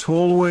not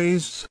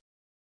always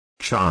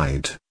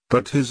chide,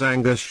 but his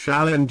anger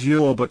shall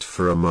endure but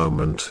for a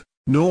moment,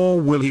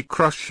 nor will he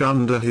crush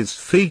under his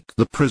feet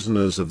the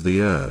prisoners of the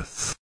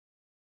earth.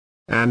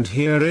 And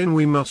herein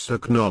we must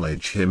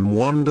acknowledge him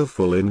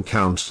wonderful in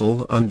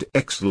counsel and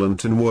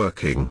excellent in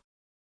working.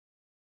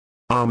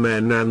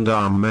 Amen and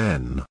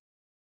Amen.